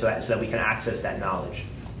 right? And so that we can access that knowledge.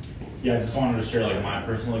 Yeah, I just wanted to share like my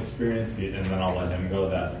personal experience, and then I'll let him go.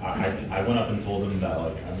 That I went up and told him that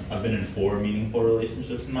like I've been in 4 meaningful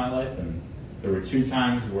relationships in my life, and there were 2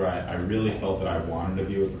 times where I really felt that I wanted to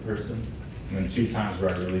be with the person, and then 2 times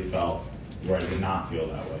where I really felt where I did not feel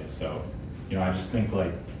that way. So, I just think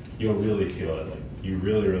like you'll really feel it. Like you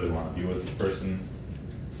really, really want to be with this person.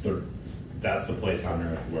 That's the place on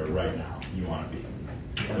earth where right now you want to be.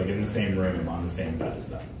 Like in the same room, on the same bed as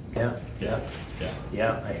them. Yeah,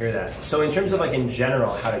 I hear that. So in terms of like in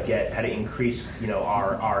general, how to increase,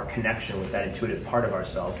 our connection with that intuitive part of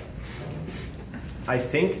ourselves, I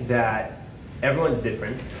think that everyone's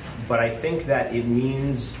different, but I think that it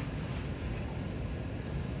means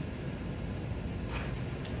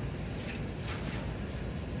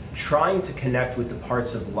trying to connect with the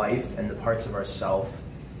parts of life and the parts of ourself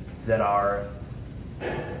that are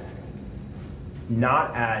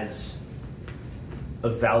not as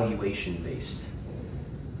evaluation based.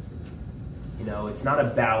 It's not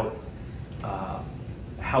about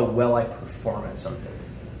how well I perform at something.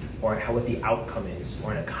 or what the outcome is,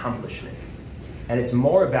 or an accomplishment. And it's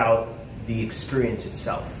more about the experience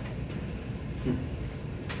itself.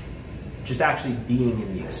 Just actually being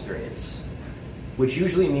in the experience, which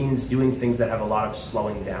usually means doing things that have a lot of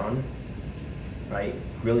slowing down, right?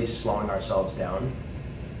 Really slowing ourselves down.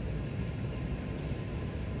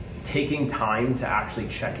 Taking time to actually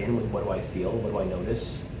check in with what do I feel, what do I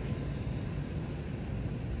notice.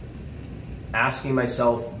 Asking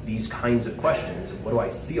myself these kinds of questions of what do I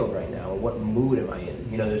feel right now, or what mood am I in?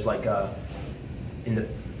 You know, there's like in the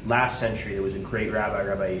last century, there was a great rabbi,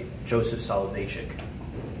 Rabbi Joseph Soloveitchik,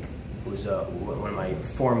 who was one of my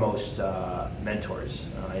foremost mentors.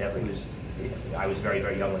 I was very,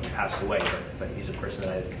 very young when he passed away, but he's a person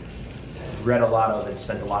that I've read a lot of and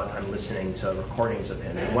spent a lot of time listening to recordings of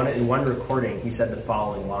him. In one recording, he said the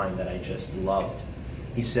following line that I just loved.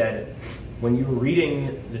 He said, when you're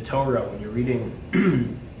reading the Torah, when you're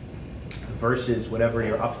reading verses, whatever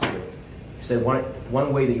you're up to, he said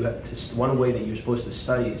one way that you're supposed to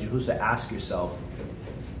study is you're supposed to ask yourself,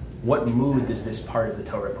 what mood does this part of the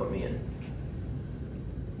Torah put me in?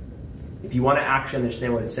 If you want to actually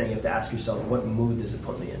understand what it's saying, you have to ask yourself, what mood does it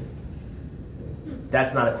put me in?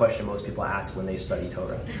 That's not a question most people ask when they study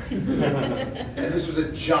Torah. And this was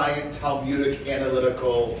a giant Talmudic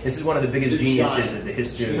analytical. This is one of the biggest geniuses in the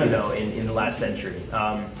history, in the last century.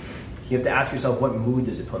 You have to ask yourself, what mood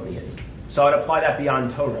does it put me in? So I'd apply that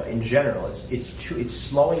beyond Torah in general. It's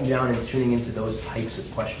slowing down and tuning into those types of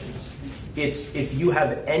questions. It's if you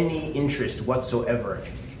have any interest whatsoever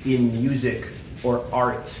in music or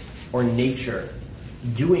art or nature,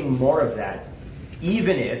 doing more of that,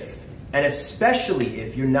 even if, and especially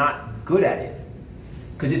if you're not good at it,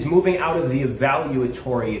 because it's moving out of the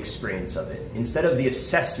evaluatory experience of it. Instead of the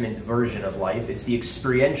assessment version of life, it's the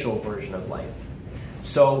experiential version of life.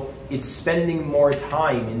 So it's spending more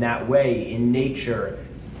time in that way, in nature,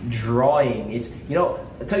 drawing. It's, you know,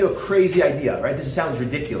 I'll tell you a crazy idea, right? This sounds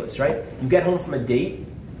ridiculous, right? You get home from a date,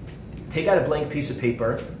 take out a blank piece of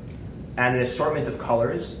paper and an assortment of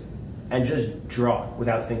colors and just draw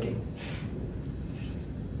without thinking.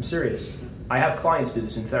 I'm serious. I have clients do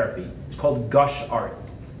this in therapy. It's called gush art.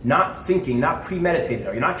 Not thinking, not premeditated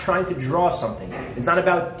art. You're not trying to draw something. It's not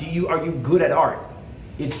about are you good at art.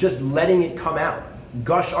 It's just letting it come out.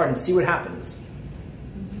 Gush art and see what happens.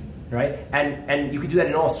 Right? And you could do that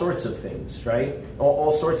in all sorts of things, right?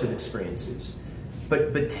 All sorts of experiences.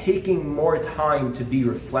 But taking more time to be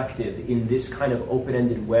reflective in this kind of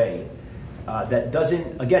open-ended way that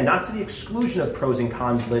doesn't, again, not to the exclusion of pros and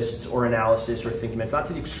cons lists or analysis or thinking, it's not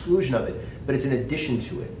to the exclusion of it, but it's an addition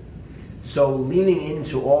to it. So leaning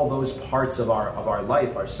into all those parts of our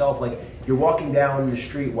life, ourself, like you're walking down the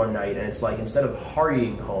street one night and it's like instead of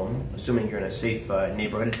hurrying home, assuming you're in a safe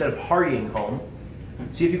neighborhood, instead of hurrying home,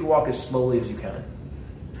 see if you can walk as slowly as you can.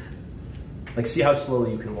 Like see how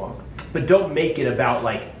slowly you can walk. But don't make it about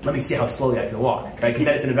like, let me see how slowly I can walk, right? Because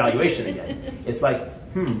then it's an evaluation again. It's like,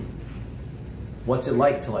 what's it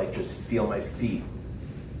like to like just feel my feet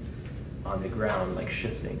on the ground like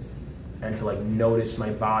shifting? And to like notice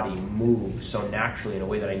my body move so naturally in a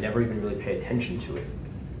way that I never even really pay attention to it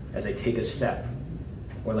as I take a step.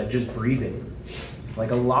 Or like just breathing.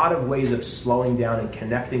 Like a lot of ways of slowing down and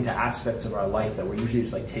connecting to aspects of our life that we're usually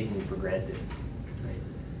just like taking for granted. Right?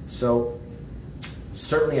 So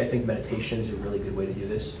certainly I think meditation is a really good way to do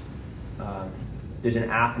this. There's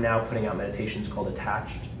an app now putting out meditations called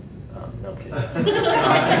Attached. No, I'm kidding.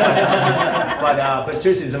 But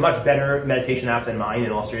seriously, there's a much better meditation app than mine,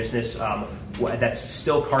 in all seriousness. That's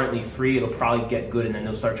still currently free. It'll probably get good and then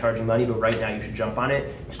they'll start charging money, but right now you should jump on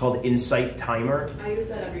it. It's called Insight Timer. I use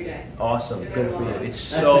that every day. Awesome. Good for you. It's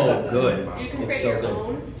so good. You can It's create so your good.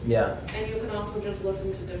 own. Yeah. And you can also just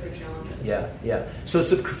listen to different challenges. Yeah. So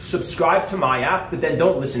subscribe to my app, but then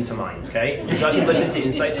don't listen to mine, okay? Just listen to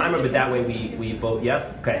Insight Timer, but that way we both,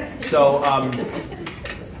 yeah? Okay. So,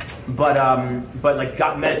 but like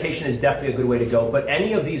meditation is definitely a good way to go. But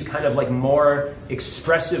any of these kind of like more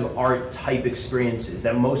expressive art type experiences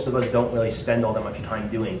that most of us don't really spend all that much time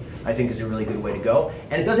doing, I think is a really good way to go.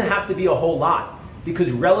 And it doesn't have to be a whole lot,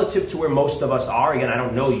 because relative to where most of us are, again, I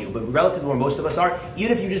don't know you, but relative to where most of us are,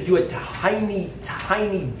 even if you just do a tiny,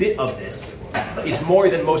 tiny bit of this, it's more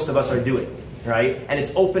than most of us are doing, right? And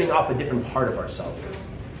it's opening up a different part of ourselves.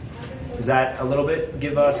 Does that a little bit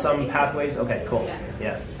give us some pathways? Okay, cool.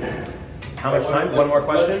 Yeah. How much time? One more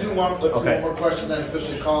question? Let's do one more question, then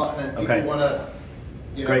officially call it, and then people want to,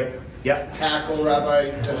 Great. Yeah. tackle Rabbi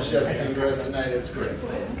Danishefsky the rest of the night. It's great.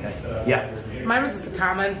 Okay. Yeah. Mine was just a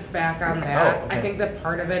comment back on that. Oh, okay. I think that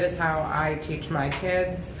part of it is how I teach my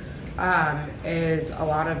kids, is a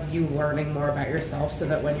lot of you learning more about yourself so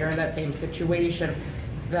that when you're in that same situation,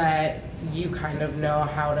 that you kind of know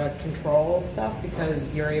how to control stuff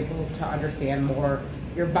because you're able to understand more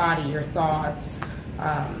your body, your thoughts.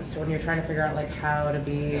 So when you're trying to figure out like how to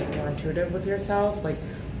be more intuitive with yourself, like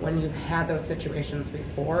when you've had those situations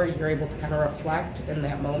before, you're able to kind of reflect in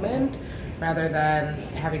that moment rather than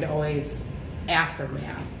having to always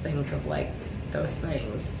aftermath think of like those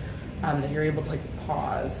things. That you're able to like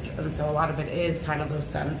pause. And so a lot of it is kind of those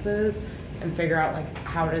senses and figure out like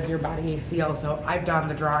how does your body feel. So I've done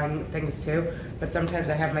the drawing things too, but sometimes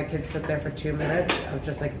I have my kids sit there for 2 minutes of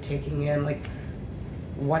just like taking in like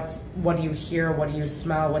what do you hear, what do you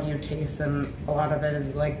smell, what do you taste, and a lot of it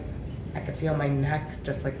is like I could feel my neck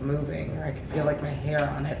just like moving, or I could feel like my hair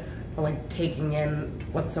on it, or like taking in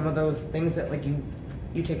what some of those things that like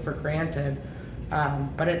you take for granted.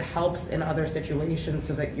 But it helps in other situations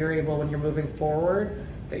so that you're able, when you're moving forward,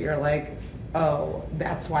 that you're like, oh,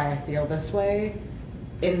 that's why I feel this way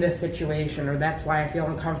in this situation, or that's why I feel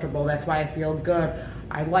uncomfortable, that's why I feel good,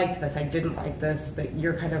 I liked this, I didn't like this, that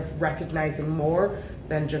you're kind of recognizing more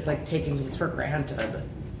than just like taking things for granted.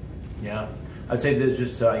 Yeah, I'd say there's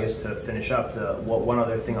just, I guess to finish up, one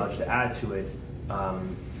other thing I'll just add to it,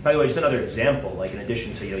 by the way, just another example, like in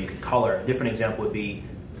addition to, you could color, a different example would be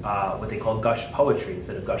what they call gush poetry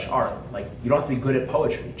instead of gush art. Like, you don't have to be good at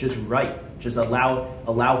poetry, just write, just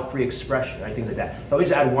allow free expression, right? Things like that. Let me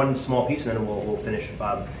just add one small piece and then we'll finish.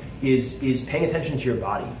 Is paying attention to your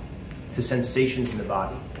body, to sensations in the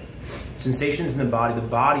body. Sensations in the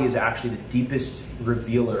body is actually the deepest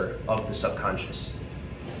revealer of the subconscious.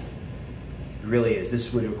 It really is.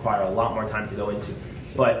 This would require a lot more time to go into.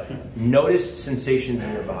 But notice sensations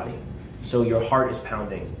in your body. So your heart is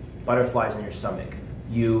pounding, butterflies in your stomach.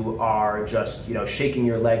 You are just, shaking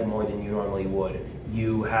your leg more than you normally would.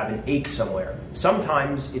 You have an ache somewhere.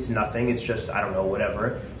 Sometimes it's nothing. It's just, I don't know,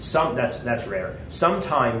 whatever. That's rare.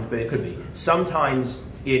 Sometimes, but it could be. Sometimes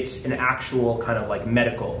it's an actual kind of like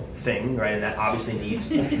medical thing, right? And that obviously needs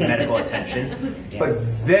medical attention. But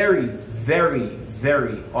very, very,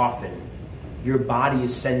 very often, your body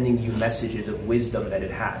is sending you messages of wisdom that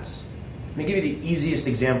it has. Let me give you the easiest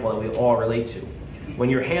example that we all relate to. When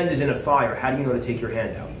your hand is in a fire, how do you know to take your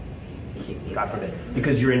hand out? God forbid.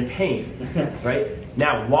 Because you're in pain, right?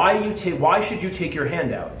 Now, why should you take your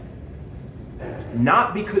hand out?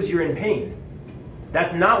 Not because you're in pain.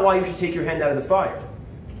 That's not why you should take your hand out of the fire.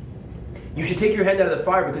 You should take your hand out of the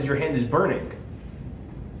fire because your hand is burning.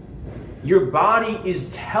 Your body is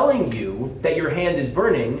telling you that your hand is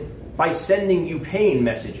burning by sending you pain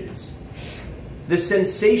messages. The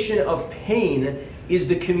sensation of pain is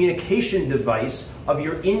the communication device of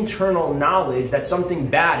your internal knowledge that something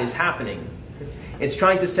bad is happening. It's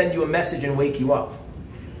trying to send you a message and wake you up.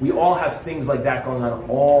 We all have things like that going on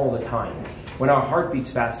all the time. When our heart beats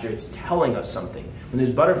faster, it's telling us something. When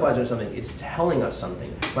there's butterflies or something, it's telling us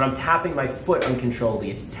something. When I'm tapping my foot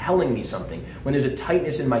uncontrollably, it's telling me something. When there's a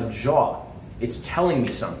tightness in my jaw, it's telling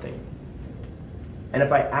me something. And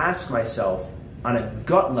if I ask myself on a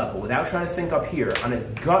gut level, without trying to think up here, on a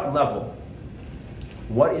gut level,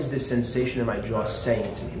 what is this sensation in my jaw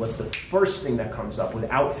saying to me? What's the first thing that comes up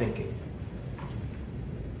without thinking?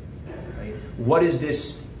 Right? What is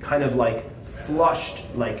this kind of like flushed,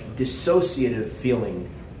 like dissociative feeling?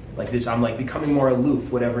 Like this, I'm like becoming more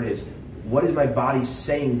aloof, whatever it is. What is my body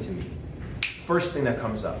saying to me? First thing that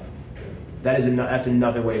comes up. That's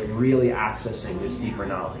another way of really accessing this deeper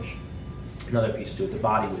knowledge. Another piece to it, the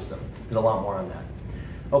body wisdom. There's a lot more on that.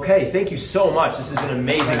 Okay, thank you so much. This has been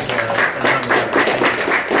amazing.